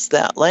is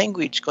that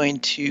language going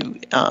to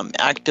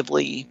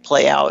actively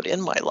play out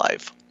in my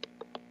life?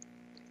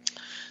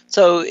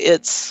 So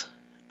it's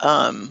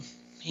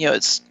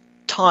it's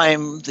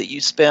time that you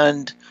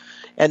spend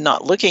and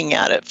not looking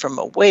at it from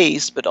a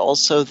waste, but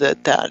also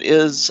that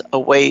is a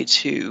way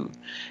to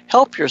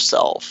help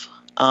yourself.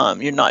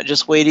 You're not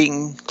just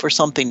waiting for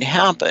something to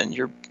happen.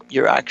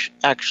 You're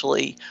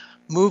actually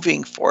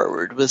moving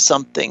forward with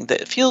something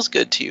that feels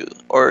good to you,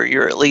 or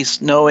you're at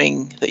least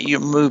knowing that you're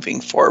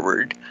moving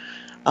forward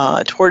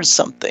towards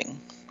something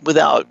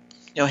without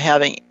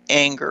having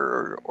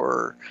anger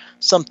or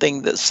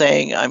something that's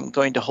saying I'm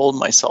going to hold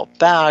myself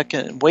back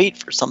and wait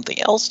for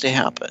something else to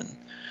happen.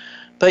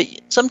 But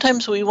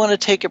sometimes we want to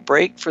take a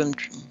break from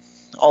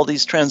all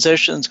these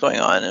transitions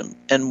going on,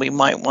 and we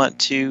might want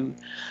to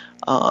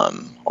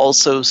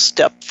also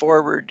step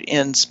forward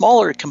in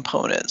smaller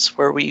components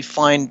where we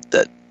find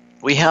that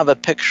we have a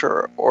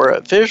picture or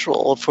a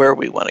visual of where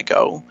we want to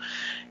go.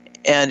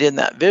 And in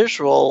that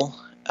visual,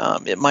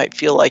 it might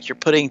feel like you're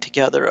putting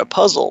together a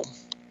puzzle.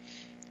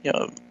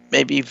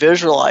 Maybe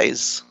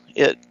visualize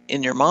it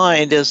in your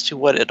mind as to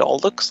what it all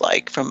looks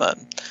like from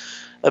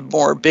a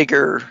more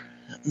bigger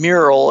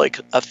mural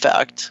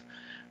effect.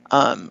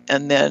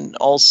 And then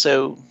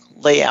also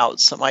lay out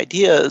some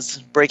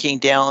ideas, breaking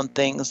down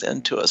things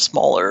into a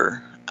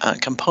smaller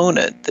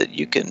component that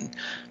you can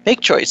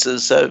make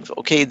choices of,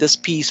 okay, this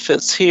piece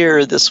fits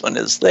here, this one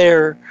is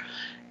there,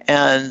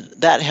 and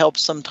that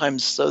helps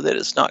sometimes so that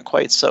it's not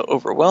quite so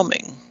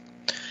overwhelming.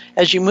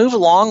 As you move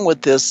along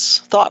with this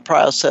thought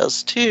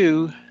process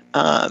too,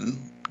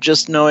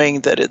 just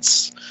knowing that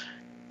it's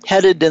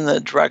headed in the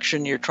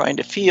direction you're trying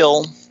to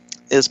feel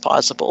is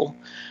possible.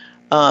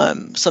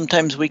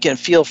 Sometimes we can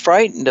feel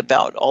frightened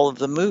about all of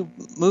the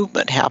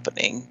movement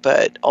happening,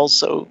 but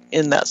also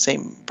in that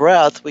same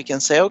breath, we can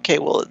say, okay,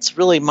 well, it's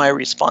really my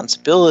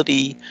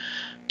responsibility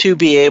to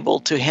be able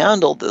to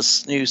handle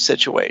this new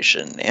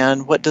situation.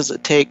 And what does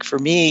it take for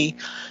me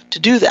to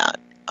do that?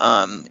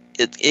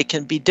 It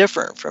can be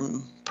different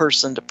from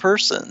person to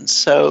person.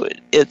 So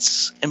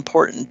it's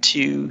important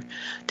to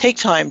take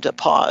time to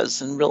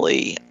pause and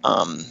really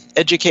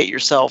educate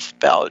yourself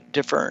about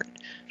different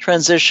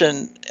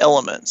transition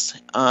elements.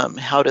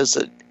 How is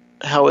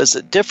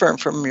it different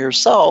from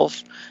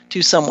yourself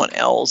to someone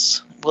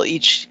else? Well,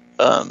 each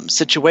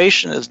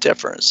situation is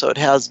different, so it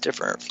has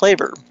different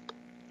flavor.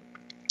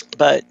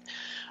 But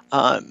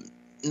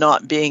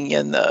not being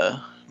in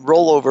the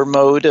rollover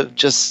mode of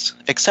just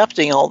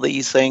accepting all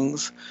these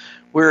things,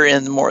 we're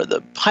in more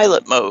the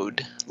pilot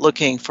mode,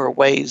 looking for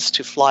ways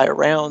to fly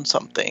around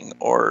something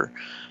or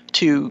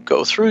to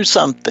go through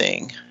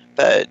something,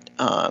 but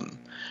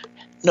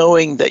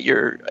knowing that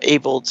you're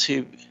able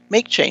to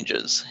make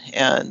changes,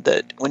 and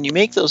that when you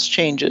make those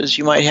changes,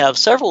 you might have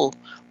several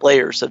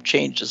layers of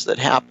changes that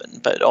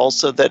happen, but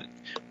also that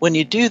when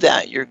you do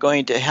that, you're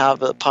going to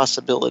have a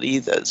possibility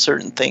that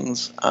certain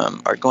things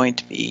are going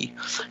to be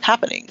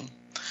happening.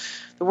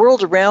 The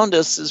world around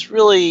us is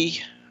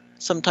really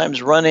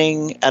sometimes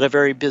running at a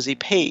very busy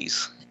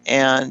pace,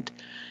 and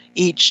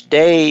each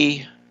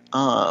day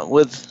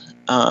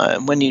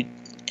when you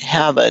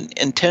have an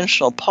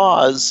intentional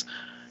pause,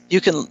 you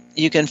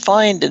can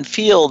find and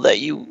feel that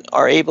you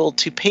are able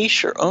to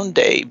pace your own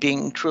day,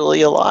 being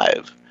truly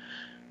alive.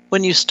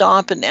 When you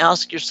stop and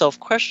ask yourself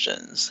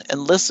questions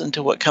and listen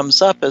to what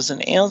comes up as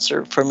an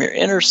answer from your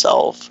inner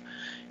self,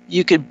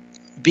 you could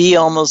be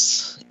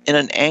almost in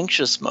an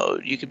anxious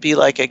mode. You could be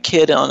like a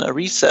kid on a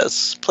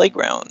recess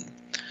playground.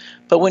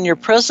 But when you're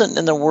present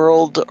in the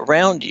world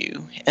around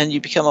you and you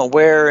become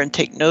aware and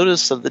take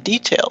notice of the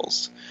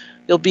details,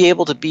 you'll be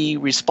able to be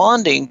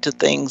responding to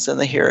things in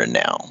the here and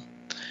now.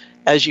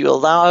 As you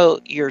allow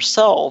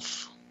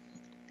yourself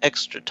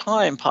extra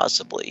time,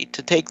 possibly,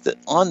 to take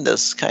on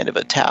this kind of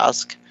a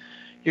task,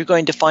 you're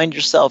going to find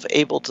yourself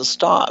able to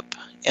stop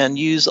and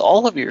use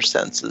all of your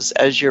senses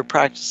as you're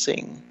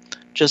practicing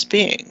just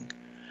being.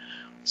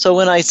 So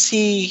when I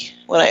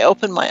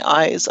open my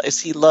eyes, I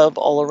see love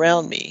all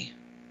around me.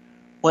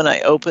 When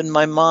I open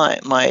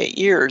my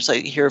ears, I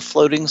hear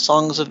floating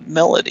songs of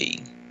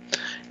melody.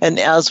 And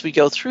as we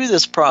go through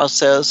this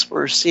process,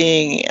 we're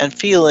seeing and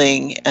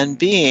feeling and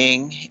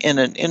being in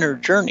an inner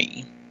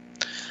journey.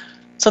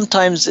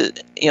 Sometimes,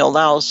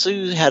 Lao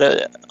Tzu had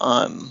a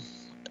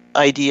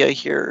idea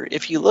here.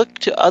 If you look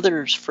to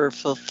others for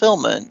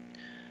fulfillment,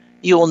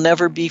 you will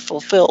never be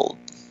fulfilled.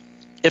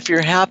 If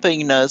your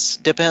happiness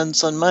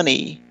depends on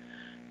money,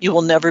 you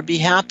will never be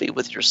happy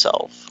with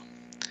yourself.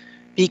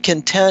 Be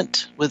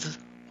content with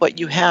what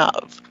you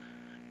have.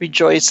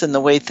 Rejoice in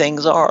the way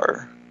things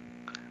are.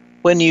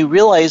 When you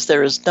realize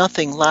there is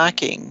nothing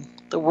lacking,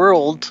 the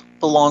world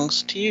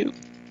belongs to you.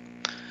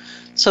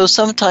 So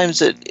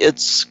sometimes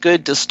it's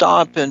good to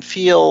stop and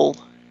feel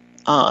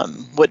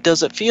what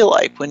does it feel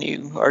like when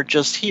you are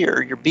just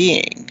here, you're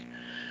being.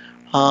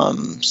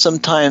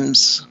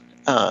 Sometimes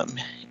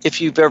if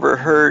you've ever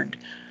heard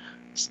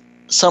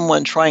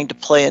someone trying to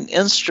play an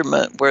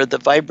instrument where the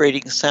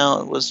vibrating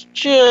sound was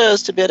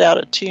just a bit out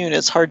of tune,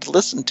 it's hard to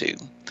listen to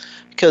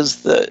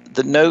because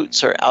the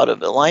notes are out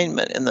of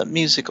alignment in the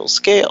musical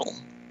scale.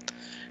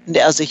 And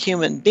as a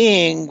human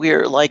being,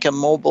 we're like a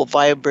mobile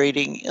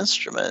vibrating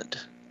instrument,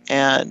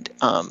 and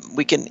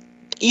we can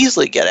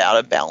easily get out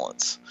of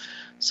balance.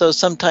 So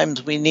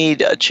sometimes we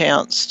need a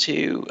chance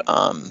to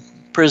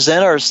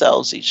present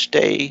ourselves each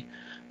day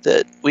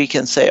that we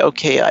can say,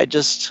 okay, I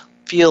just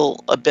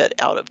feel a bit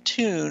out of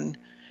tune,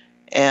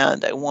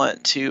 and I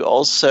want to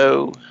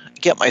also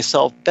get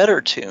myself better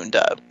tuned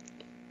up.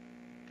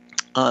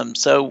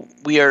 So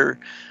we are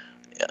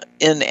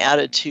in the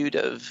attitude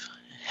of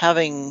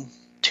having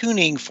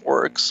tuning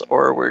forks,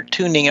 or we're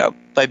tuning up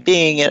by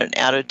being in an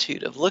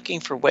attitude of looking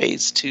for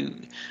ways to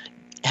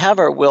have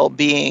our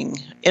well-being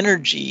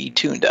energy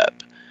tuned up,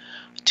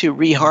 to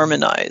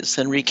reharmonize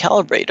and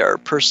recalibrate our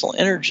personal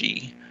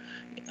energy.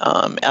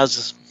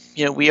 As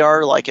you know, we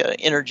are like an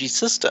energy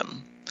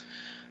system.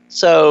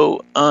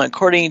 So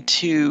according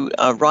to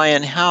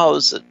Ryan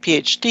Howes,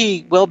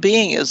 PhD,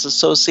 well-being is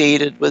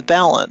associated with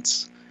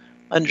balance,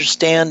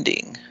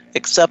 understanding,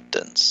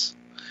 acceptance.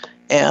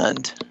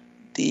 And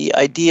the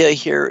idea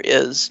here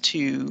is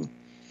to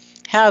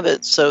have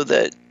it so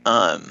that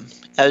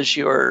as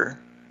you're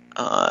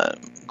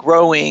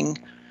growing,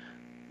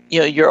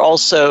 you're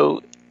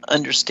also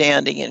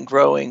understanding and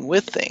growing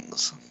with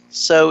things.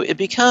 So it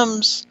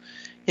becomes,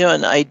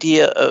 an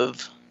idea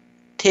of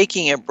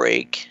taking a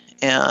break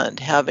and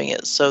having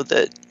it so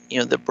that,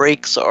 the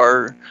breaks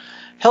are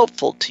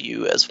helpful to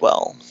you as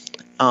well.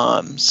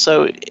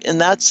 So in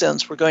that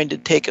sense, we're going to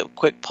take a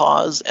quick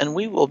pause, and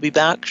we will be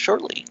back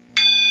shortly.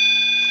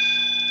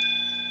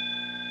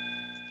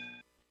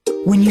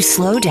 When you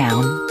slow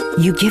down,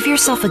 you give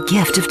yourself a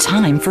gift of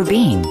time for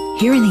being.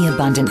 Here in the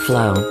abundant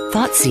flow,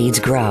 thought seeds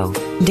grow.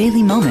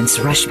 Daily moments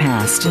rush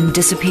past and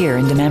disappear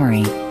into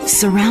memory.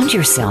 Surround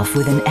yourself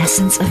with an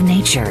essence of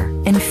nature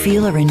and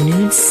feel a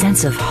renewed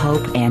sense of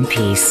hope and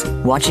peace.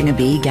 Watching a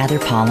bee gather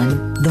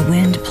pollen, the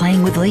wind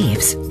playing with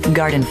leaves,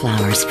 garden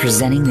flowers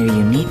presenting their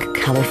unique,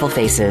 colorful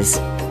faces.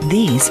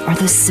 These are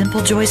the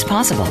simple joys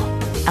possible.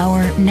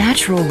 Our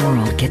natural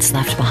world gets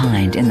left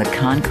behind in the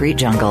concrete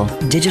jungle,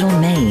 digital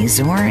maze,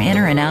 or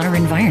inner and outer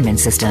environment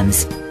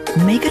systems.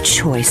 Make a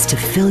choice to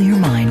fill your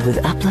mind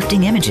with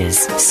uplifting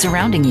images,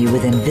 surrounding you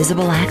with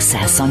invisible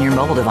access on your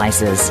mobile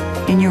devices,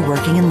 in your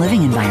working and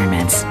living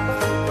environments.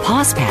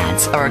 Pause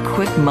pads are a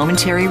quick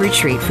momentary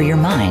retreat for your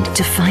mind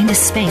to find a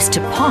space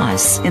to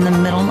pause in the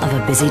middle of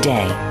a busy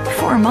day,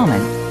 for a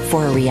moment,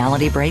 for a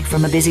reality break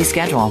from a busy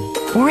schedule,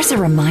 or as a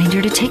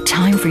reminder to take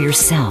time for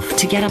yourself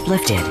to get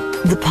uplifted.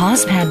 The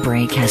Pause Pad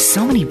break has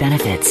so many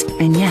benefits,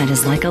 and yet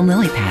is like a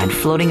lily pad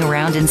floating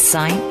around in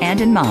sight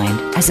and in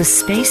mind as a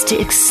space to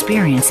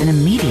experience an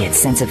immediate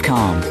sense of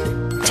calm.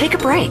 Take a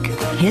break.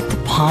 Hit the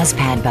Pause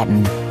Pad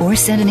button or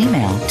send an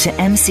email to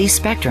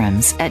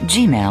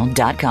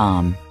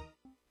mcspectrums@gmail.com.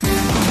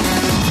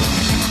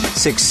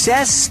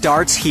 Success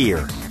starts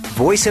here.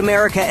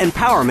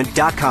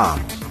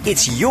 VoiceAmericaEmpowerment.com.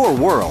 It's your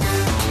world.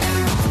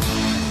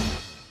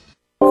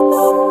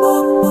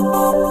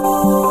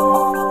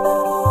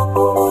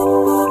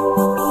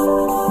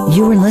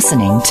 You are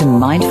listening to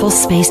Mindful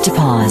Space to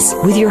Pause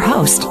with your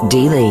host,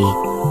 Dee Lee.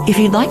 If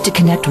you'd like to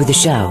connect with the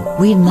show,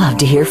 we'd love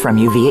to hear from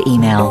you via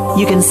email.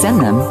 You can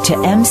send them to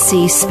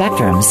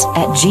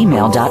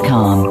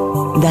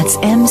mcspectrums@gmail.com. That's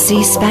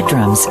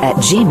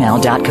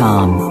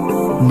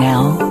mcspectrums@gmail.com.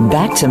 Now,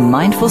 back to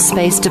Mindful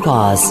Space to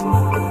Pause.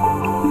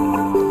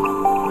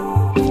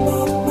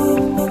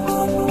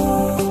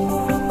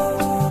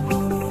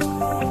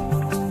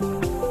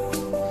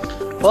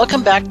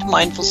 Welcome back to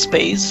Mindful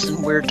Space,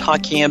 and we're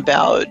talking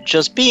about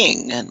just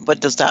being, and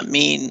what does that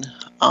mean?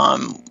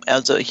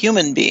 As a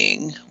human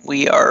being,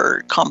 we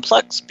are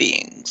complex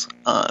beings.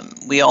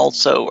 We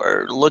also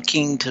are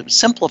looking to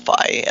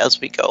simplify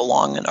as we go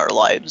along in our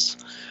lives.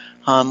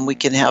 We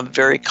can have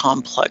very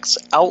complex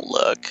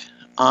outlook,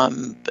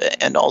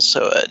 and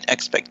also an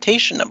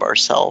expectation of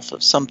ourselves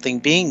of something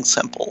being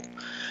simple.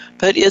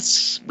 But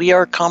we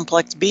are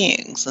complex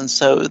beings, and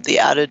so the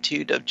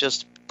attitude of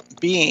just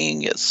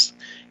being is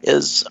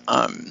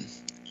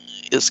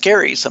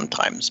scary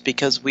sometimes,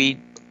 because we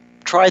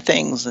try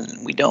things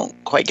and we don't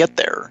quite get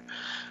there.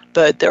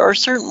 But there are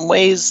certain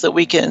ways that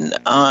we can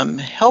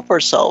help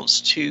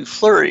ourselves to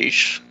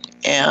flourish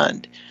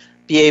and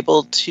be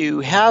able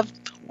to have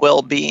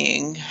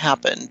well-being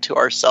happen to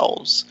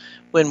ourselves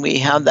when we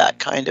have that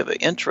kind of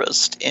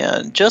interest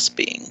in just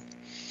being.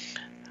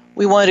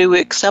 We want to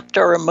accept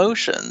our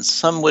emotions.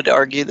 Some would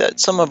argue that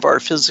some of our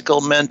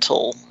physical,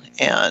 mental,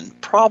 and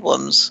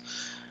problems,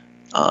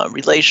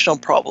 relational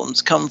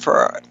problems, come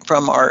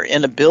from our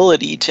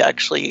inability to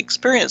actually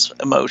experience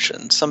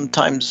emotions.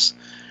 Sometimes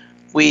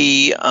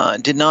we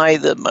deny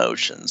the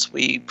emotions.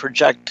 We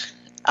project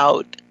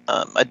out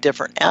a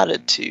different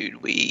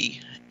attitude. We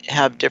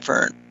have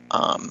different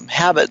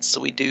habits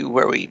that we do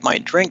where we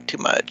might drink too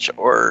much,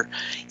 or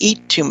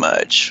eat too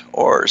much,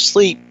 or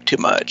sleep too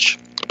much.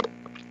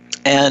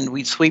 And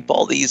we sweep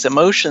all these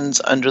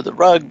emotions under the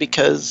rug,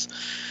 because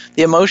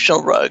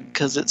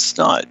it's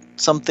not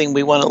something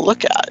we want to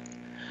look at.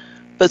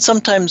 But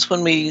sometimes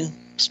when we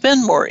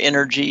spend more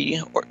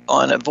energy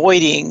on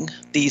avoiding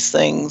these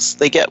things,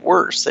 they get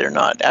worse. They're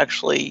not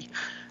actually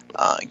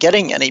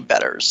getting any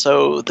better.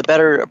 So the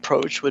better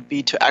approach would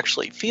be to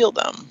actually feel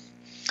them.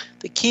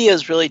 The key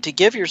is really to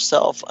give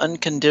yourself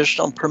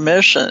unconditional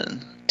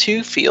permission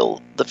to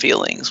feel the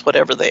feelings,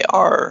 whatever they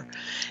are,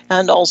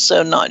 and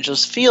also not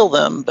just feel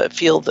them, but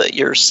feel that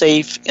you're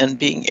safe in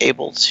being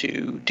able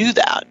to do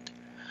that.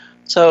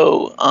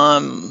 So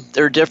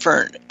there are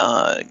different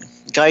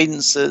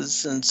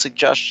guidances and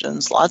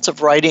suggestions, lots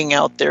of writing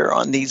out there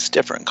on these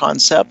different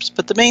concepts,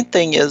 but the main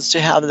thing is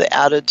to have the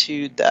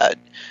attitude that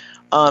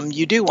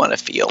you do want to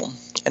feel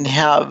and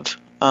have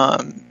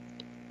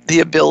the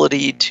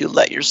ability to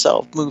let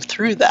yourself move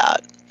through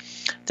that.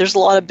 There's a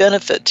lot of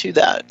benefit to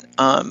that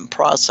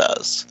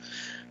process.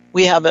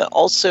 We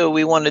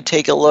want to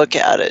take a look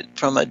at it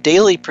from a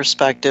daily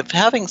perspective,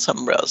 having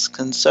some risk.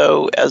 And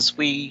so as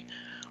we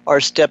are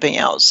stepping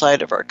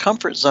outside of our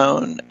comfort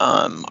zone,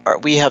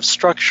 we have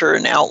structure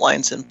and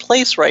outlines in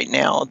place right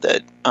now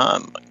that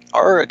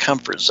are a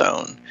comfort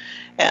zone.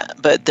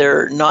 But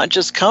they're not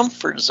just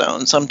comfort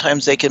zones.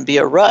 Sometimes they can be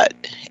a rut.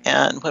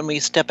 And when we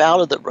step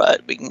out of the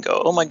rut, we can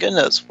go, oh my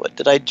goodness, what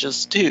did I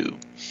just do?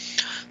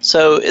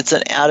 So it's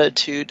an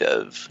attitude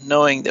of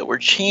knowing that we're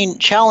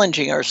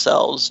challenging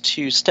ourselves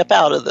to step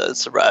out of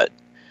this rut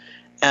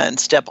and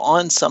step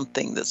on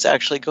something that's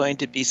actually going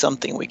to be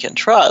something we can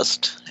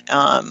trust,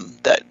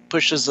 that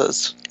pushes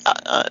us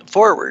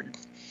forward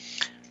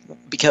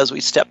because we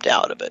stepped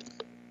out of it.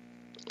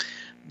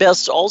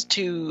 Best also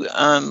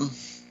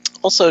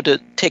to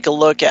take a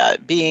look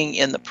at being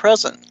in the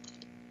present.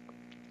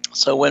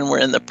 So when we're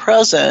in the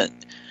present,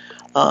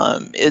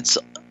 it's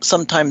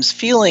sometimes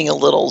feeling a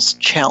little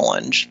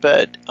challenged,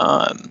 but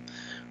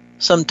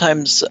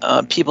sometimes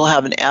people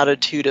have an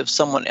attitude of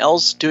someone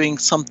else doing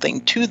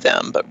something to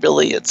them, but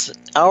really it's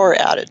our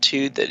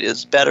attitude that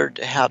is better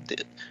to have, the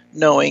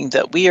knowing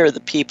that we are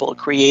the people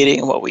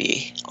creating what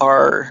we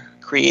are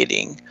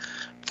creating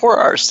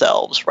for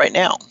ourselves right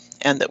now,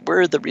 and that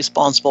we're the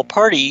responsible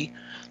party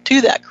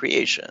to that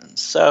creation.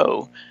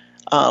 So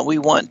we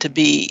want to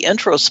be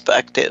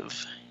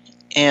introspective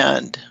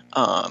and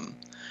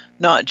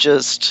not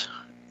just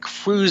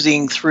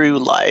cruising through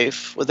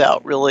life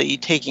without really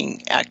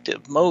taking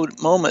active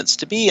moments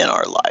to be in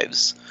our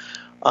lives,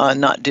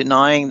 not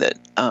denying that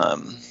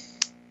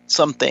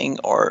something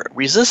or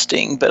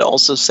resisting, but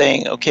also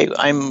saying, okay,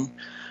 I'm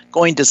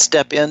going to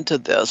step into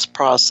this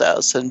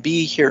process and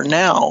be here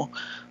now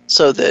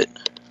so that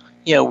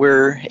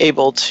we're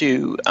able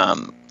to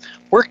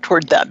work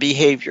toward that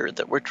behavior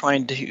that we're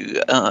trying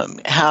to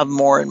have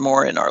more and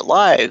more in our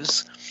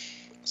lives,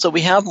 so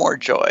we have more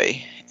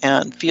joy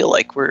and feel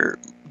like we're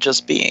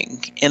just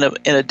being in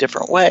a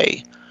different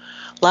way.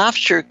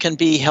 Laughter can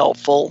be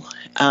helpful.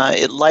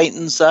 It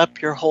lightens up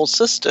your whole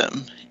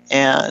system,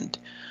 and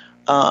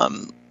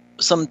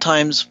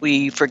sometimes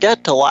we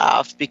forget to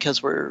laugh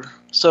because we're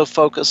so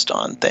focused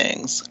on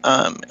things.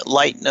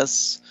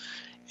 Lightness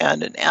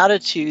and an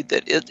attitude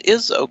that it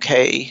is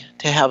okay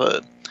to have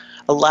a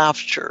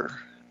laughter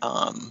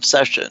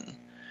session.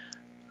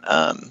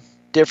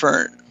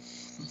 Different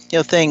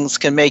things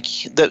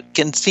that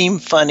can seem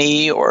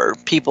funny, or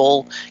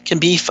people can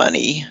be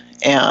funny,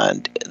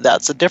 and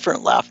that's a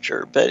different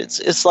laughter. But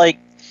it's like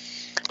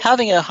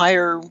having a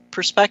higher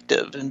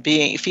perspective and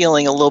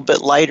feeling a little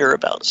bit lighter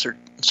about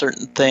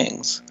certain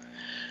things.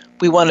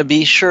 We want to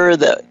be sure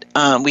that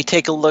we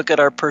take a look at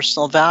our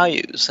personal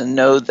values and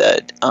know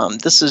that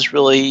this is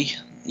really,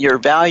 your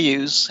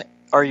values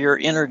are your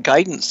inner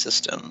guidance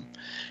system,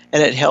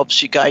 and it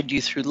helps you guide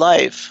you through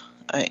life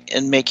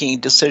in making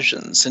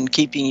decisions and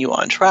keeping you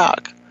on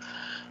track.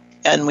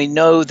 And we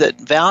know that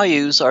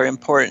values are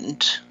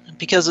important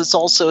because it's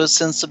also a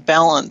sense of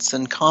balance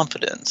and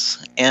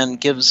confidence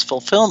and gives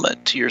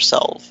fulfillment to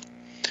yourself.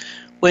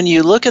 When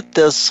you look at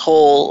this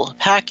whole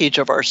package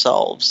of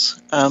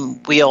ourselves,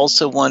 we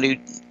also want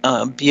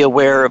to be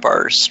aware of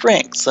our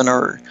strengths and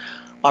our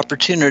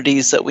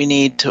opportunities that we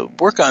need to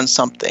work on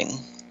something.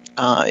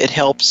 It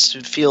helps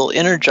to feel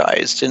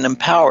energized and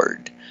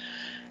empowered.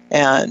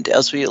 And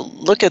as we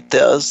look at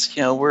this,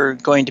 we're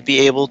going to be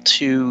able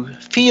to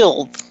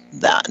feel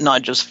that,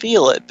 not just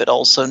feel it, but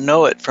also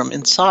know it from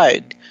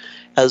inside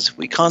as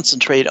we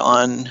concentrate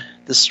on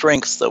the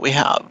strengths that we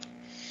have.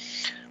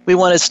 We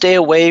want to stay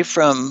away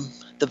from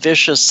the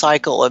vicious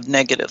cycle of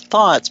negative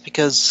thoughts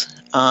because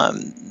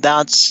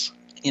that's,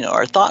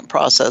 our thought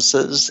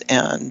processes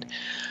and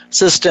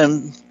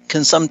system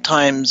can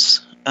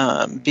sometimes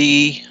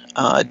be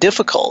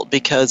difficult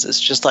because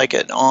it's just like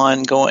an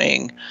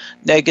ongoing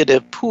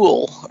negative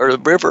pool or a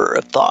river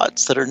of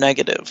thoughts that are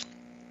negative.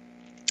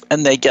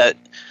 And they get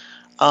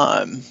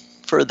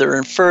further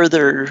and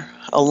further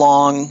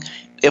along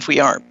if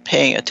we aren't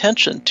paying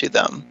attention to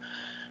them.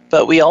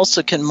 But we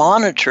also can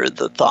monitor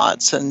the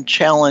thoughts and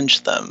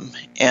challenge them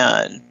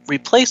and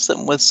replace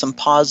them with some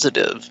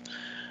positive,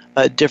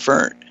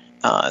 different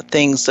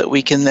things that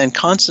we can then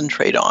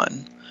concentrate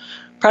on.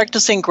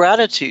 Practicing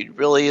gratitude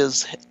really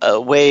is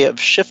a way of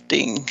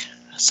shifting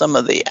some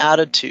of the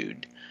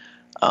attitude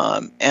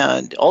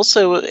and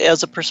also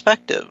as a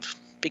perspective,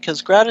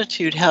 because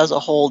gratitude has a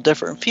whole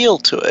different feel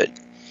to it.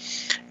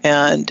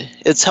 And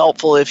it's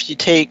helpful if you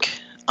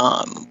take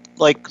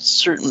like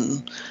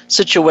certain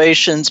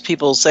situations,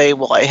 people say,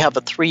 well, I have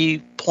a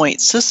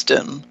 3-point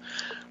system,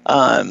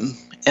 and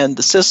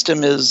the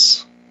system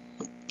is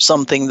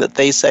something that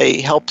they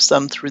say helps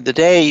them through the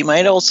day. You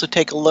might also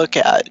take a look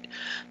at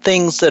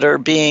things that are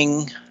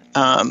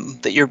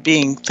that you're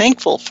being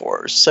thankful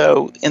for.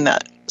 So in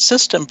that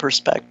system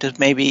perspective,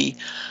 maybe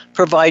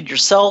provide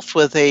yourself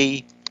with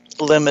a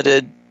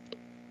limited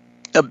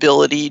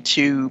ability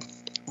to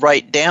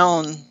write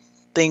down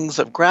things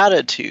of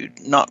gratitude,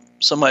 not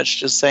so much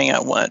just saying I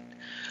want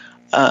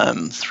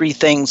 3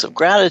 things of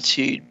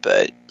gratitude,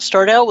 but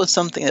start out with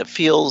something that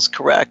feels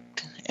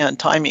correct and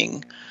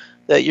timing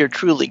that you're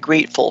truly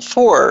grateful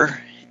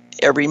for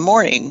every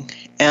morning.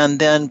 And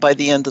then by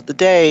the end of the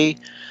day,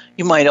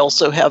 you might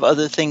also have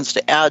other things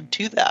to add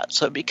to that.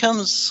 So it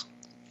becomes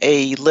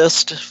a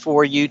list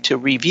for you to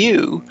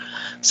review,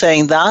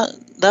 saying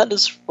that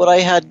is what I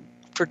had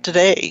for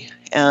today,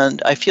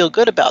 and I feel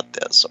good about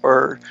this.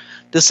 Or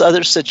this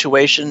other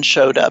situation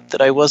showed up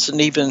that I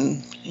wasn't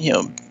even,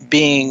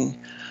 being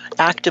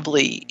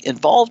actively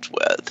involved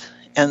with.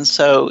 And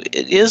so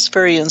it is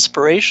very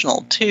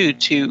inspirational, too,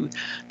 to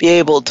be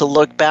able to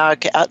look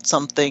back at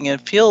something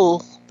and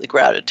feel the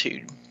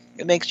gratitude.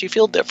 It makes you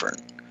feel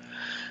different.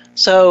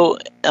 So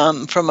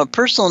from a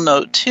personal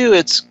note, too,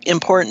 it's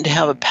important to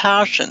have a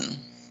passion,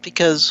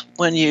 because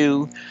when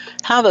you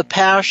have a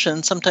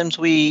passion, sometimes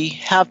we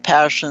have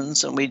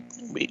passions and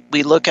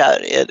we look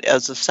at it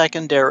as a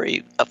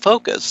secondary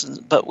focus,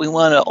 but we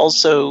want to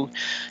also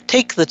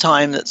take the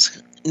time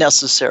that's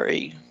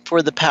necessary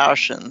for the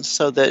passion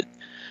so that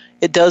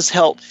it does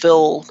help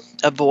fill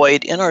a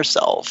void in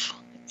ourselves.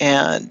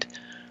 And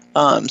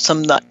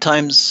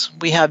sometimes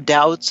we have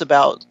doubts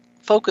about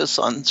focus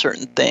on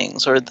certain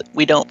things, or that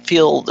we don't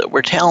feel that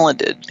we're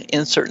talented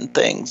in certain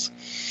things.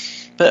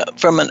 But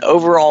from an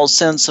overall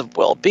sense of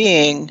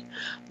well-being,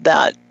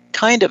 that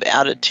kind of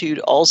attitude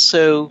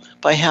also,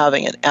 by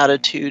having an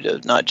attitude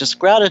of not just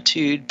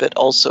gratitude, but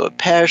also a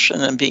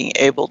passion and being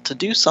able to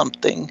do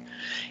something,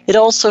 it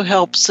also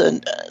helps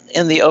in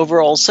the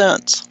overall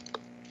sense.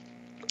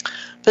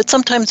 But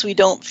sometimes we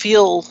don't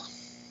feel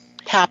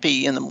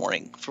happy in the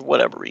morning for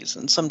whatever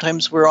reason.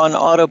 Sometimes we're on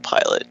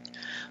autopilot.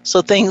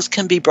 So things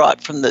can be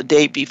brought from the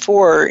day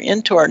before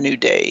into our new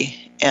day,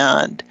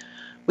 and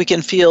we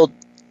can feel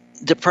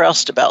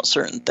depressed about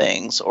certain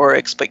things or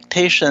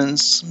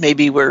expectations.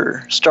 Maybe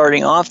we're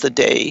starting off the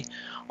day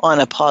on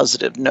a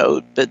positive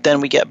note, but then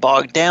we get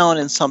bogged down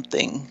in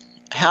something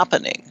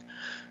happening.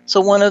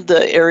 So one of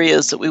the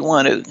areas that we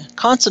want to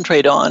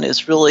concentrate on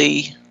is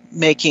really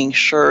making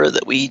sure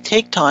that we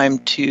take time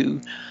to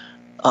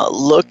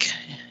look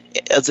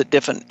as a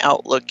different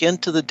outlook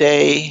into the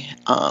day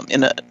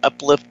in an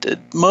uplifted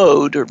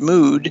mode or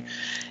mood,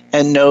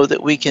 and know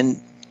that we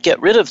can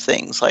get rid of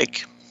things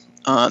like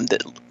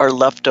that are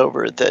left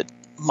over that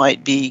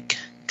might be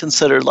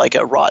considered like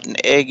a rotten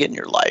egg in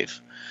your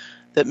life,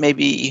 that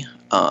maybe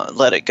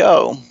let it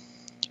go.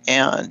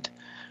 And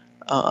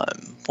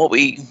what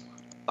we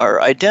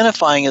are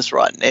identifying as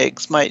rotten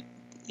eggs might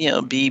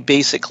be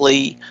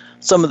basically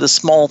some of the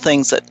small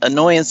things, that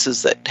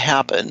annoyances that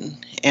happen.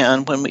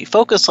 And when we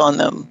focus on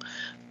them,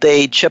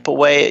 they chip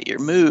away at your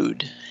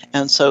mood.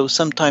 And so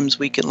sometimes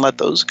we can let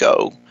those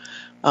go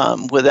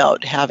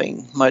without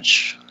having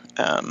much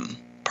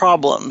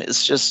problem.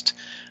 It's just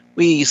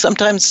we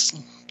sometimes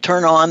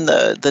turn on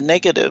the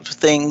negative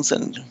things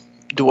and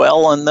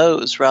dwell on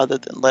those rather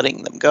than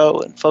letting them go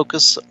and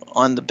focus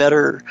on the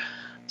better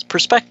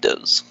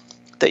perspectives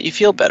that you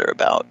feel better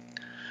about.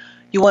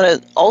 You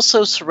want to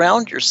also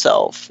surround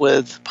yourself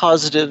with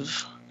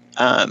positive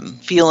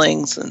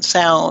feelings and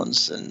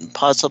sounds and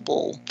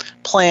possible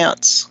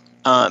plants,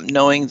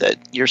 knowing that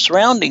your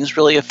surroundings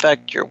really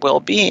affect your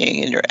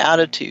well-being and your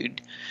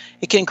attitude.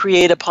 It can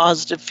create a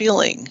positive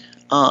feeling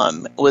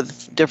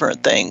with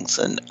different things.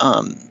 And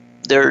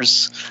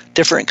there's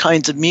different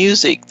kinds of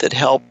music that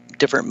help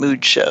different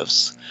mood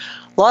shifts.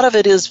 A lot of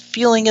it is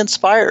feeling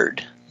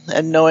inspired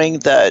and knowing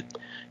that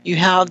you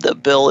have the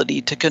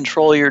ability to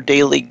control your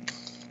daily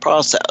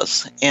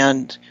process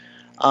and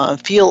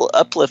feel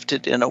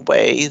uplifted in a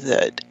way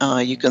that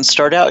you can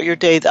start out your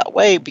day that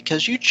way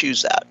because you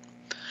choose that.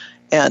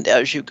 And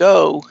as you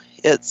go,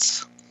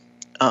 it's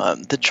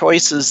the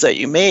choices that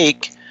you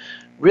make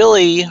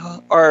really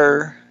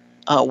are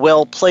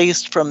well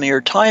placed from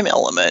your time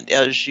element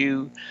as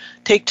you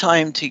take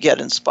time to get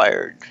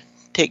inspired,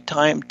 take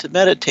time to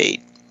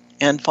meditate,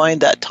 and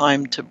find that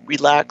time to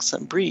relax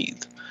and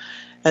breathe.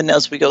 And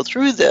as we go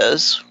through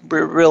this,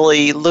 we're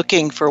really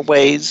looking for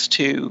ways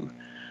to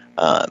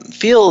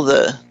feel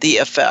the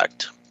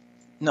effect,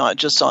 not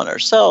just on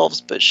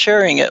ourselves, but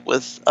sharing it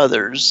with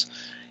others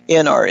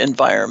in our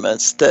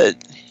environments,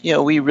 that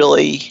we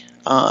really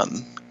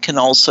can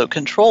also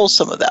control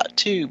some of that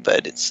too.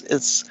 But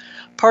it's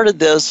part of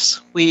this.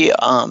 We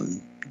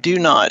do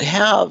not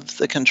have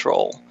the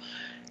control,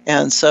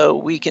 and so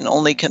we can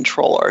only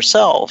control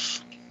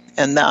ourselves,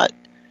 and that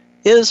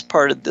is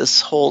part of this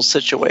whole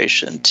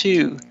situation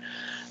too.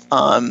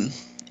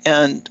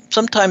 And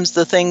sometimes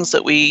the things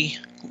that we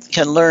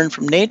can learn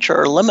from nature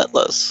are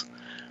limitless,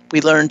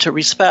 We learn to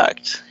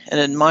respect and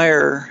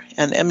admire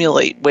and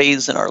emulate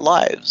ways in our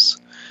lives.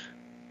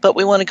 But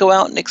we want to go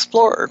out and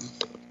explore.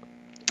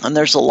 And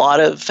there's a lot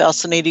of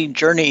fascinating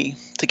journey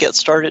to get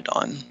started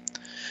on.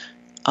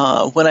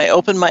 When I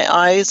open my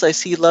eyes, I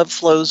see love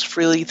flows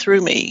freely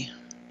through me.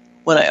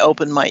 When I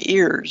open my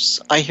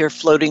ears, I hear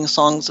floating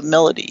songs of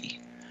melody.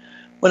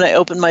 When I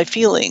open my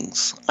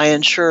feelings, I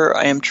ensure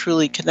I am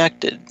truly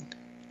connected.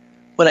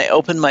 When I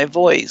open my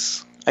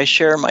voice, I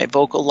share my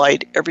vocal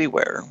light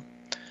everywhere.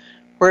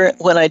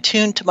 When I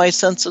tune to my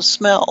sense of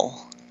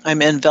smell,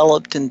 I'm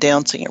enveloped in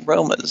dancing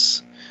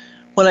aromas.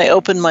 When I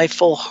open my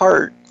full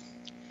heart,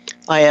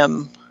 I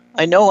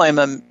know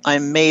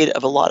I'm made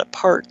of a lot of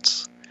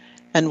parts.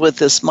 And with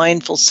this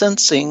mindful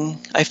sensing,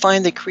 I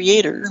find the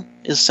Creator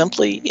is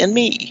simply in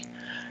me.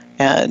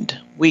 And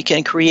we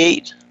can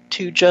create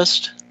to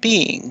just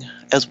being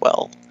as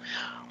well.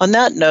 On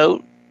that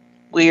note,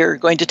 we are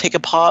going to take a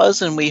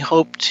pause, and we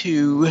hope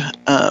to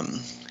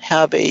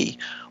have a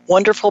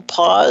wonderful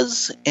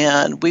pause,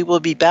 and we will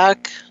be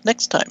back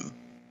next time.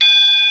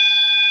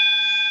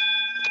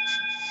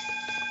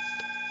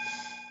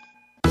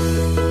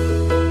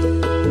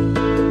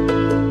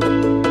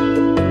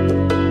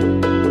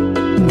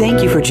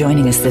 Thank you for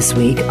joining us this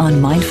week on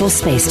Mindful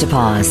Space to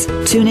Pause.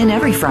 Tune in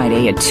every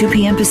Friday at 2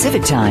 p.m.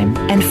 Pacific Time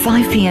and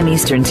 5 p.m.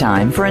 Eastern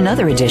Time for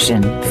another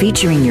edition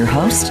featuring your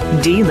host,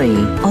 Dee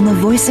Lee, on the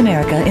Voice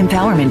America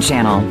Empowerment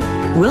Channel.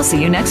 We'll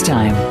see you next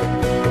time.